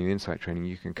jhanic training, the insight training,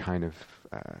 you can kind of,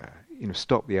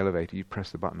 stop the elevator. You press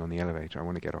the button on the elevator. I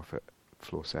want to get off at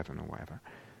floor 7 or whatever.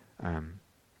 Does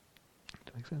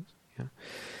that make sense?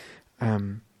 Yeah.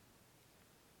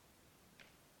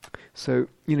 So,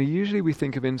 usually we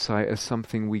think of insight as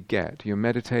something we get. You're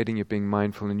meditating, you're being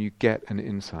mindful, and you get an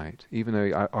insight. Even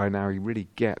though I now really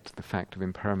get the fact of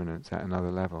impermanence at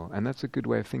another level. And that's a good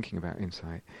way of thinking about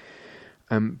insight.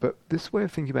 But this way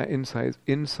of thinking about insight is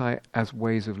insight as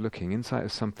ways of looking. Insight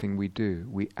is something we do.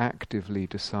 We actively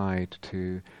decide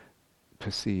to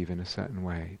perceive in a certain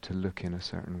way, to look in a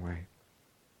certain way.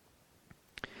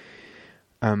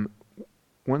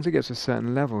 Once it gets to a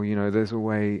certain level, there's a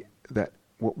way that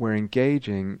what we're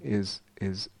engaging is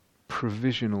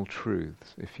provisional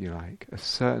truths, if you like, a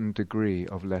certain degree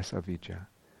of less avidya.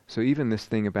 So even this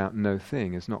thing about no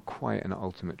thing is not quite an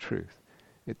ultimate truth.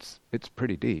 It's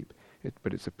pretty deep,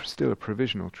 but it's still a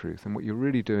provisional truth. And what you're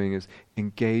really doing is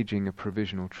engaging a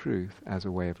provisional truth as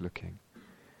a way of looking.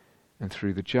 And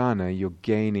through the jhana, you're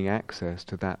gaining access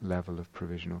to that level of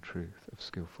provisional truth, of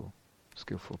skillful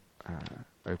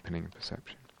opening and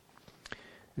perception.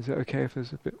 Is it okay if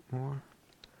there's a bit more?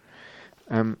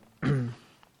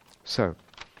 So,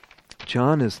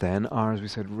 jhanas then are, as we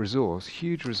said,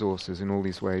 huge resources in all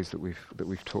these ways that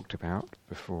we've talked about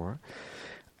before,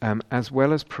 as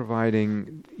well as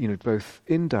providing, both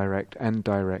indirect and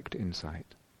direct insight.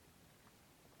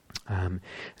 And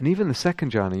even the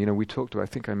second jhana, we talked about. I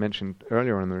think I mentioned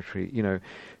earlier on the retreat.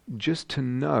 Just to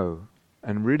know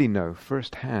and really know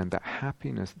firsthand that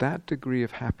happiness, that degree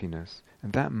of happiness,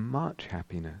 and that much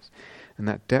happiness, and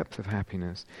that depth of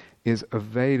happiness is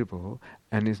available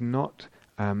and is not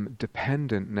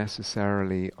dependent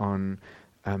necessarily on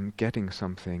getting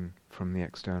something from the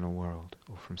external world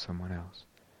or from someone else.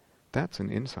 That's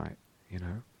an insight,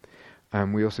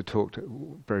 We also talked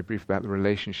very briefly about the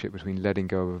relationship between letting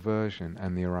go of aversion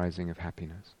and the arising of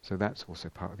happiness. So that's also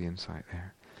part of the insight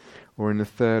there. Or in the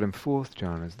third and fourth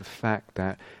jhanas, the fact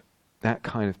that that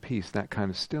kind of peace, that kind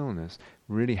of stillness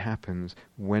really happens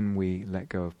when we let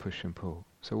go of push and pull.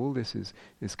 So all this is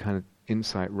kind of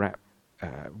insight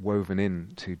woven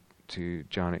into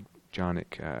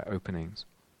jhanic openings.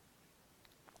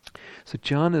 So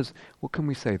jhanas, what can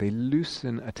we say? They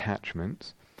loosen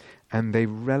attachments and they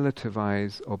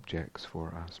relativize objects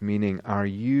for us, meaning our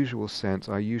usual sense,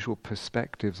 our usual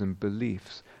perspectives and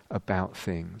beliefs about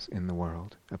things in the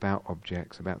world, about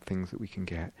objects, about things that we can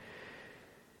get.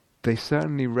 They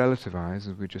certainly relativize, as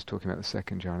we were just talking about the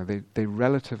second jhana, they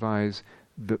relativize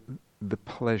the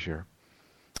pleasure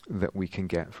that we can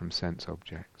get from sense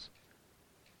objects.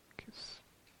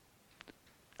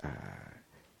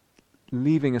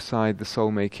 Leaving aside the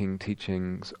soul-making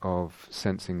teachings of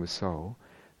sensing with soul,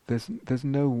 there's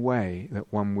no way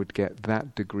that one would get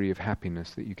that degree of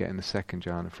happiness that you get in the second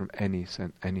jhana from any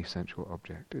sensual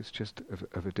object. It's just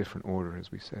of a different order,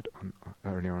 as we said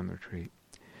earlier on the retreat.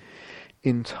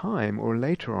 In time, or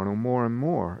later on, or more and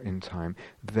more in time,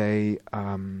 they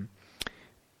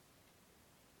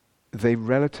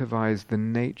relativize the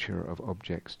nature of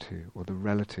objects too, or the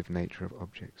relative nature of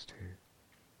objects too.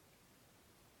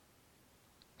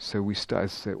 So we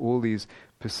start, so all these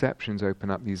perceptions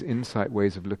open up, these insight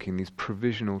ways of looking, these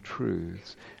provisional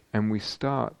truths, and we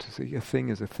start to see a thing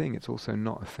is a thing, it's also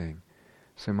not a thing.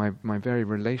 So my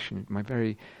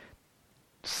very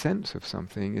sense of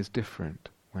something is different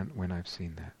when I've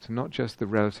seen that. So not just the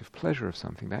relative pleasure of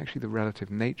something, but actually the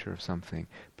relative nature of something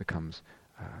becomes,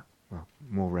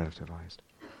 more relativized.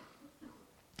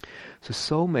 So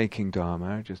soul-making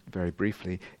Dharma, just very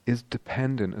briefly, is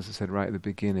dependent, as I said right at the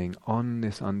beginning, on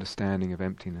this understanding of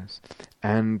emptiness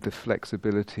and the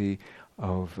flexibility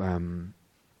of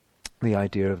the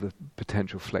idea of the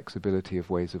potential flexibility of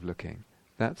ways of looking.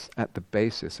 That's at the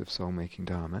basis of soul-making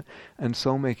Dharma. And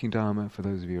soul-making Dharma, for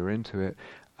those of you who are into it,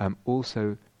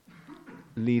 also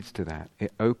leads to that.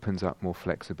 It opens up more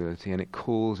flexibility and it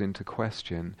calls into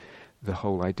question the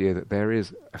whole idea that there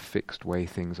is a fixed way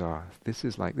things are. This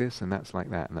is like this and that's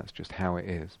like that, and that's just how it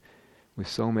is. With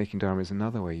soul-making Dharma is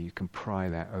another way you can pry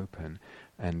that open,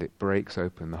 and it breaks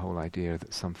open the whole idea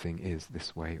that something is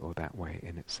this way or that way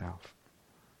in itself.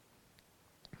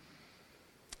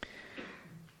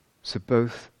 So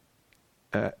both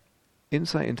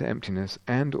insight into emptiness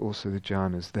and also the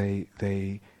jhanas, they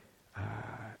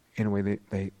in a way,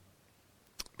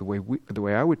 the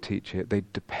way I would teach it, they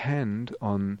depend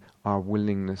on our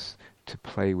willingness to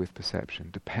play with perception,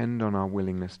 depend on our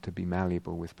willingness to be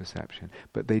malleable with perception.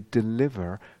 But they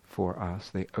deliver for us,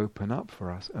 they open up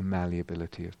for us a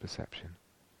malleability of perception.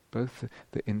 Both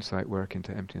the insight work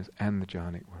into emptiness and the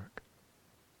jhanic work.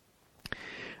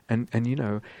 And you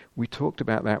know, we talked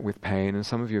about that with pain, and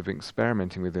some of you have been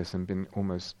experimenting with this and been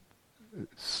almost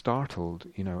startled,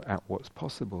 you know, at what's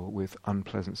possible with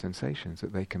unpleasant sensations,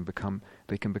 that they can become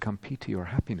piti or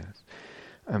happiness.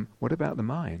 What about the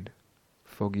mind?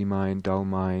 Foggy mind, dull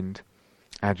mind,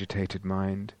 agitated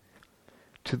mind.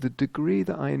 To the degree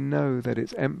that I know that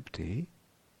it's empty,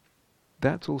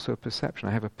 that's also a perception.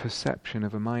 I have a perception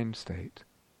of a mind state.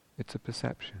 It's a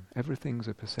perception. Everything's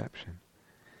a perception.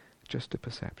 Just a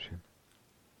perception.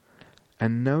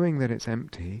 And knowing that it's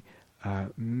empty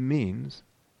means,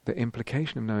 the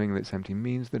implication of knowing that it's empty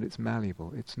means that it's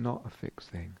malleable. It's not a fixed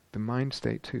thing. The mind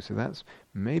state too. So that's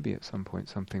maybe at some point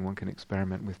something one can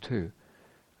experiment with too.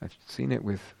 I've seen it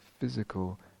with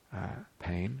physical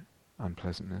pain,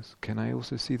 unpleasantness. Can I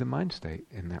also see the mind state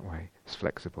in that way? It's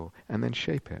flexible. And then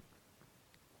shape it.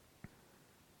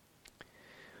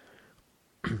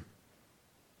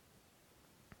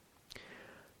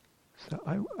 So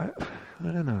I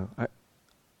don't know.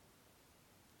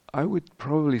 I would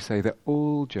probably say that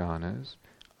all jhanas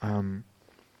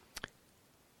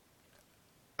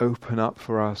open up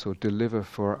for us or deliver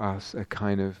for us a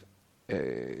kind of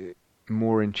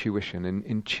more intuition and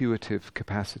intuitive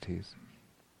capacities.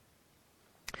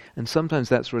 And sometimes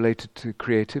that's related to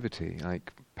creativity,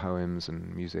 like poems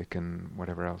and music and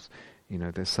whatever else. You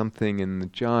know, there's something in the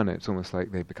jhana, it's almost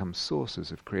like they become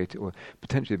sources of creativity, or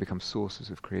potentially become sources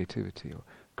of creativity or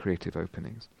creative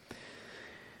openings.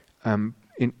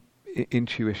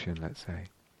 Intuition, let's say.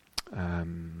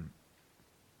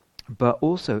 But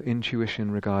also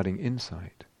intuition regarding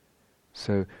insight.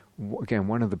 So again,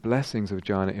 one of the blessings of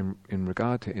jhana in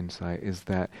regard to insight is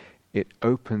that it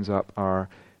opens up our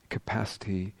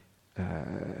capacity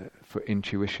for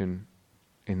intuition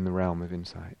in the realm of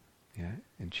insight. Yeah,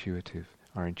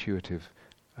 our intuitive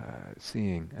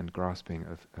seeing and grasping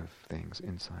of things,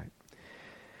 insight.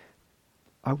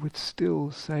 I would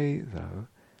still say, though,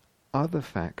 other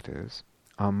factors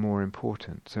are more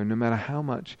important. So no matter how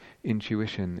much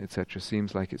intuition, etc.,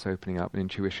 seems like it's opening up,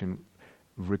 intuition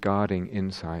regarding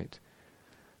insight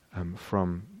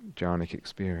from jhanic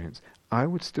experience, I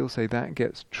would still say that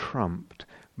gets trumped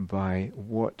by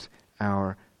what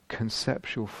our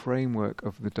conceptual framework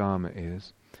of the Dharma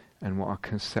is and what our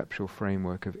conceptual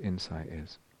framework of insight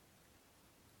is.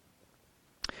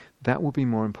 That will be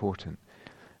more important.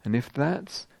 And if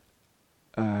that's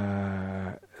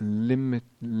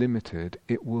limited,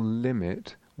 it will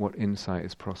limit what insight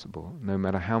is possible, no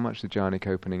matter how much the jhanic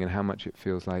opening and how much it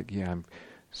feels like, yeah, I'm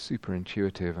super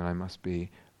intuitive and I must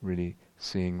be really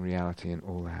seeing reality and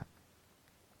all that.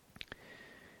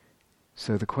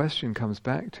 So the question comes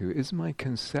back to, is my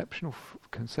conceptual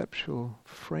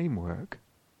framework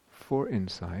for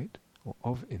insight, or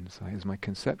of insight, is my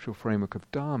conceptual framework of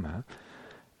Dharma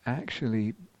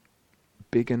actually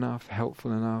big enough,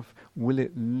 helpful enough? Will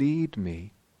it lead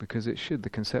me? Because it should, the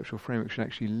conceptual framework should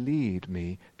actually lead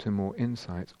me to more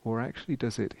insights, or actually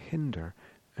does it hinder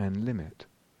and limit?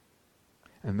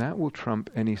 And that will trump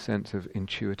any sense of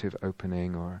intuitive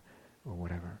opening or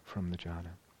whatever from the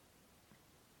jhana.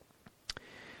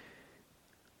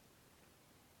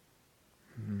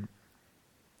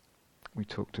 We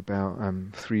talked about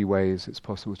 3 ways it's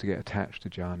possible to get attached to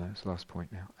jhana. It's the last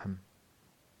point now.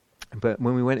 But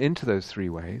when we went into those 3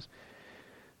 ways,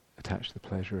 attached to the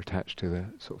pleasure, attached to the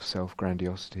sort of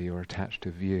self-grandiosity, or attached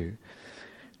to view,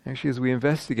 actually as we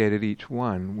investigated each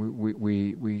one,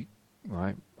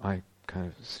 I kind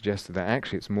of suggested that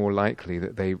actually it's more likely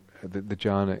that the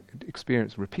jhana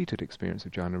experience, repeated experience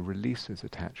of jhana, releases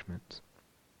attachments,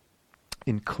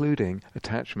 including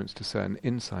attachments to certain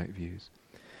insight views.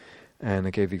 And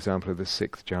I gave the example of the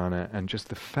 6th jhana, and just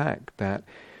the fact that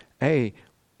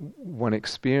one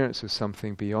experiences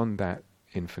something beyond that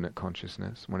infinite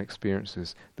consciousness, one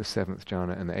experiences the 7th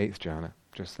jhana and the 8th jhana,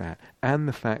 just that, and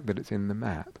the fact that it's in the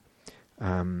map.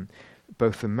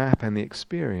 Both the map and the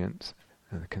experience,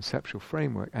 the conceptual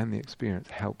framework and the experience,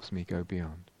 helps me go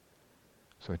beyond.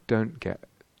 So I don't get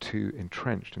too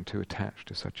entrenched and too attached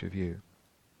to such a view.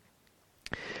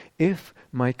 If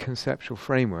my conceptual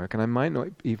framework, and I might not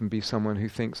even be someone who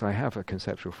thinks I have a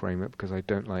conceptual framework because I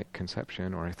don't like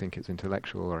conception, or I think it's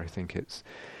intellectual, or I think it's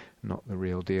not the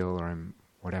real deal, or I'm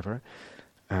whatever,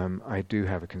 I do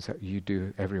have a concept.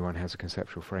 Everyone has a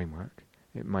conceptual framework.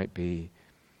 It might be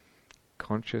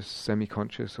conscious,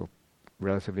 semi-conscious, or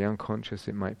relatively unconscious,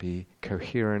 it might be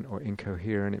coherent or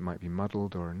incoherent, it might be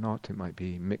muddled or not, it might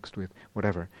be mixed with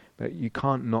whatever. But you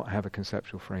can't not have a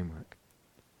conceptual framework,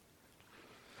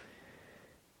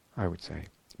 I would say.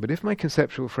 But if my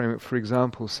conceptual framework, for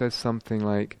example, says something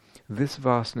like, this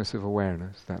vastness of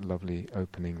awareness, that lovely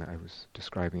opening that I was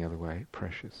describing the other way,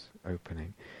 precious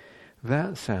opening,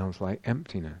 that sounds like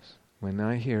emptiness. When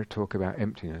I hear talk about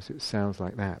emptiness, it sounds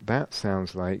like that. That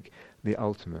sounds like the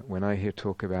ultimate. When I hear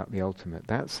talk about the ultimate,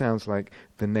 that sounds like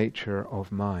the nature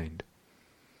of mind.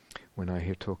 When I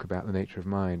hear talk about the nature of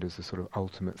mind as the sort of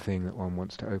ultimate thing that one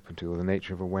wants to open to, or the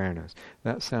nature of awareness,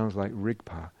 that sounds like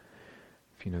Rigpa,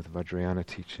 if you know the Vajrayana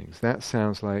teachings. That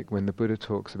sounds like when the Buddha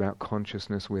talks about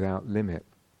consciousness without limit,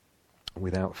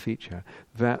 without feature.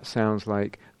 That sounds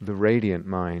like the radiant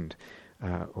mind,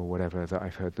 or whatever that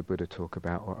I've heard the Buddha talk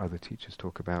about, or other teachers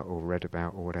talk about, or read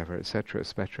about, or whatever, etc.,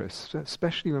 etc.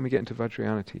 Especially when we get into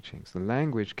Vajrayana teachings, the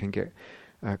language can get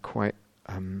quite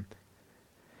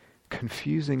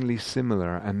confusingly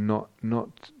similar and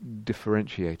not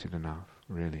differentiated enough,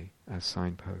 really, as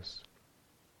signposts.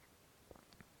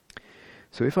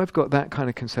 So if I've got that kind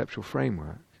of conceptual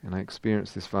framework, and I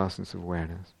experience this vastness of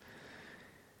awareness,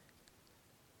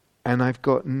 and I've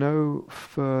got no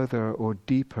further or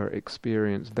deeper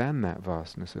experience than that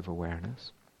vastness of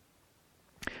awareness,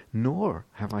 nor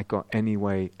have I got any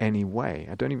way.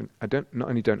 Not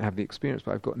only don't have the experience,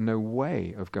 but I've got no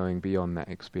way of going beyond that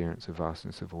experience of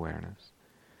vastness of awareness.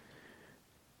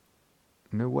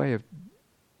 No way of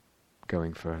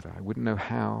going further. I wouldn't know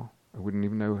how. I wouldn't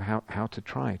even know how to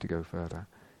try to go further.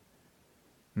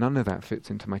 None of that fits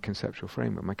into my conceptual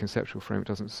framework. My conceptual framework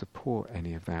doesn't support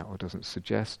any of that, or doesn't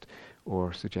suggest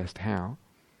how.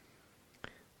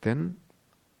 Then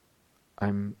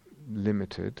I'm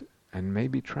limited and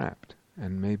maybe trapped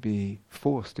and maybe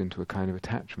forced into a kind of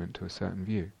attachment to a certain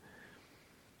view.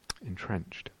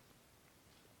 Entrenched,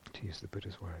 to use the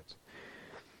Buddha's words.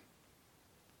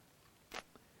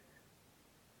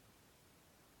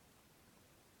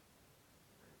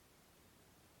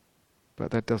 But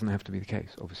that doesn't have to be the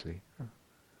case, obviously.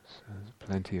 So there's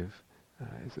plenty of...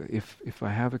 if I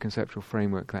have a conceptual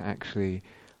framework that actually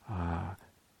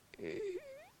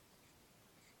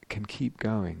can keep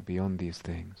going beyond these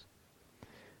things,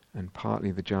 and partly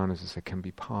the jhanas, as I said, can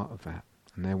be part of that,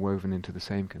 and they're woven into the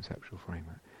same conceptual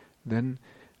framework, then,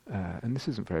 and this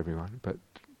isn't for everyone, but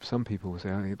some people will say,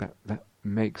 oh, that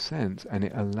makes sense, and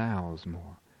it allows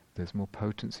more. There's more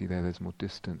potency there, there's more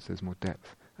distance, there's more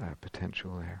depth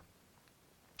potential there.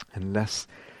 And less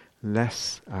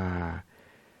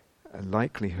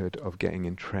likelihood of getting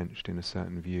entrenched in a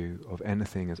certain view of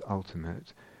anything as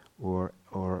ultimate, or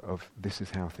of this is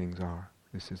how things are,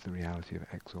 this is the reality of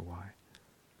X or Y.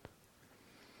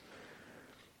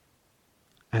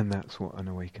 And that's what an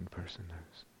awakened person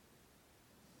knows.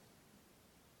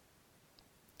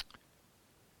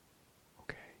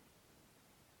 Okay.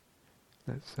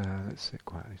 Let's sit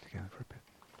quietly together for a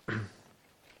bit.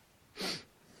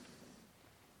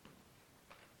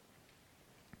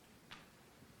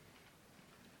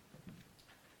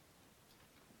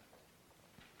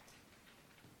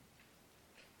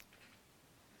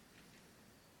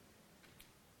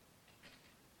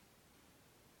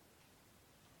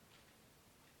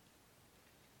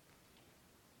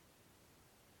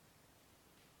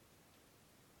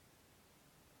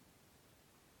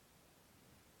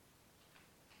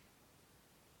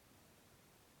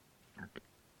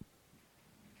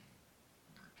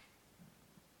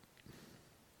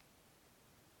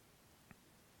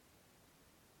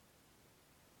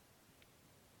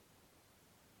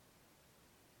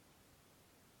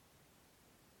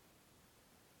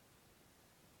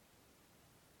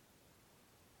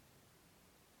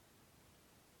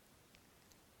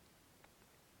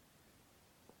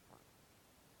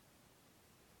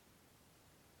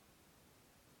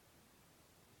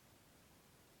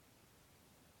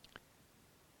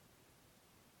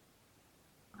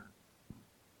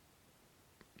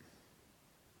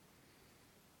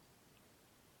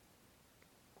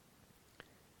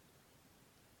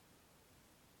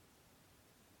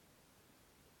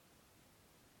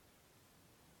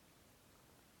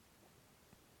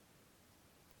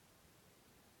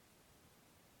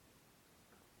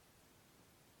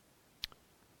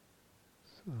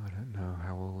 So I don't know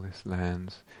how all this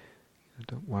lands.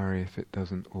 Don't worry if it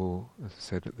doesn't all, as I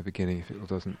said at the beginning, if it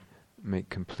doesn't make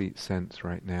complete sense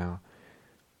right now.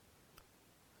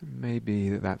 Maybe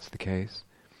that's the case.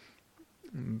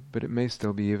 But it may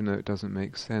still be, even though it doesn't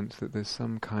make sense, that there's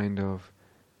some kind of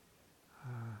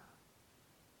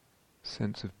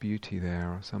sense of beauty there,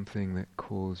 or something that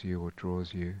calls you or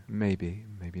draws you. Maybe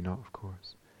not, of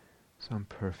course. some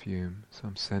perfume,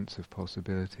 some sense of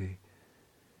possibility.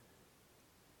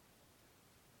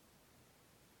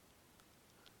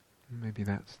 Maybe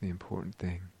that's the important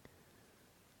thing.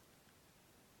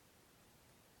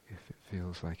 If it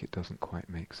feels like it doesn't quite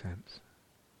make sense,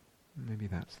 maybe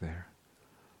that's there.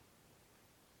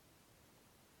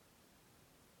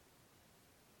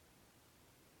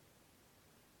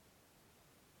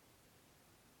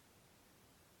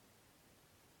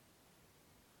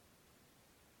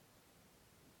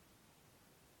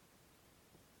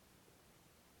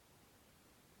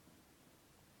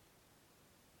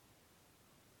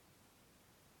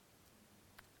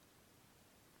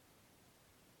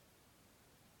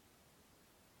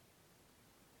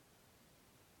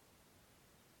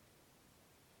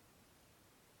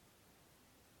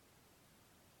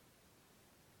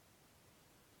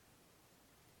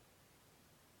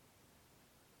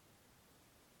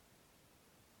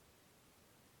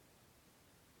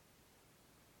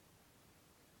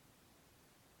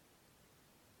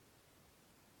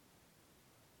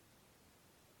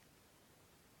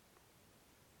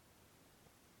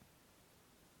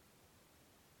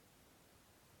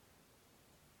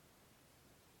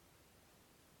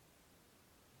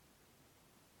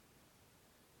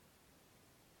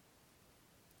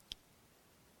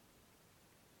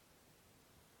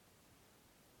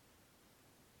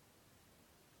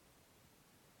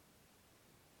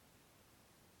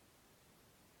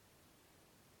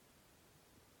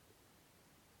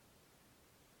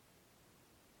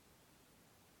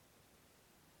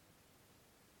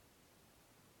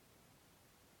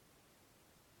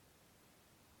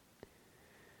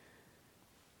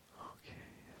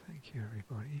 Thank you,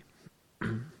 everybody.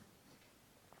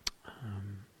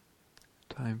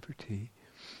 Time for tea.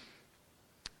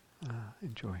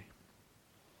 Enjoy.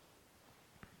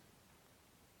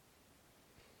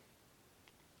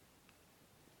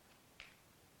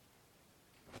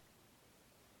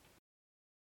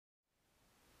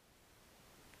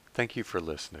 Thank you for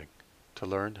listening. To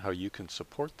learn how you can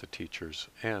support the teachers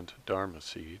and Dharma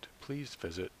Seed, please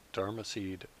visit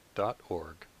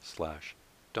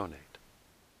dharmaseed.org/donate.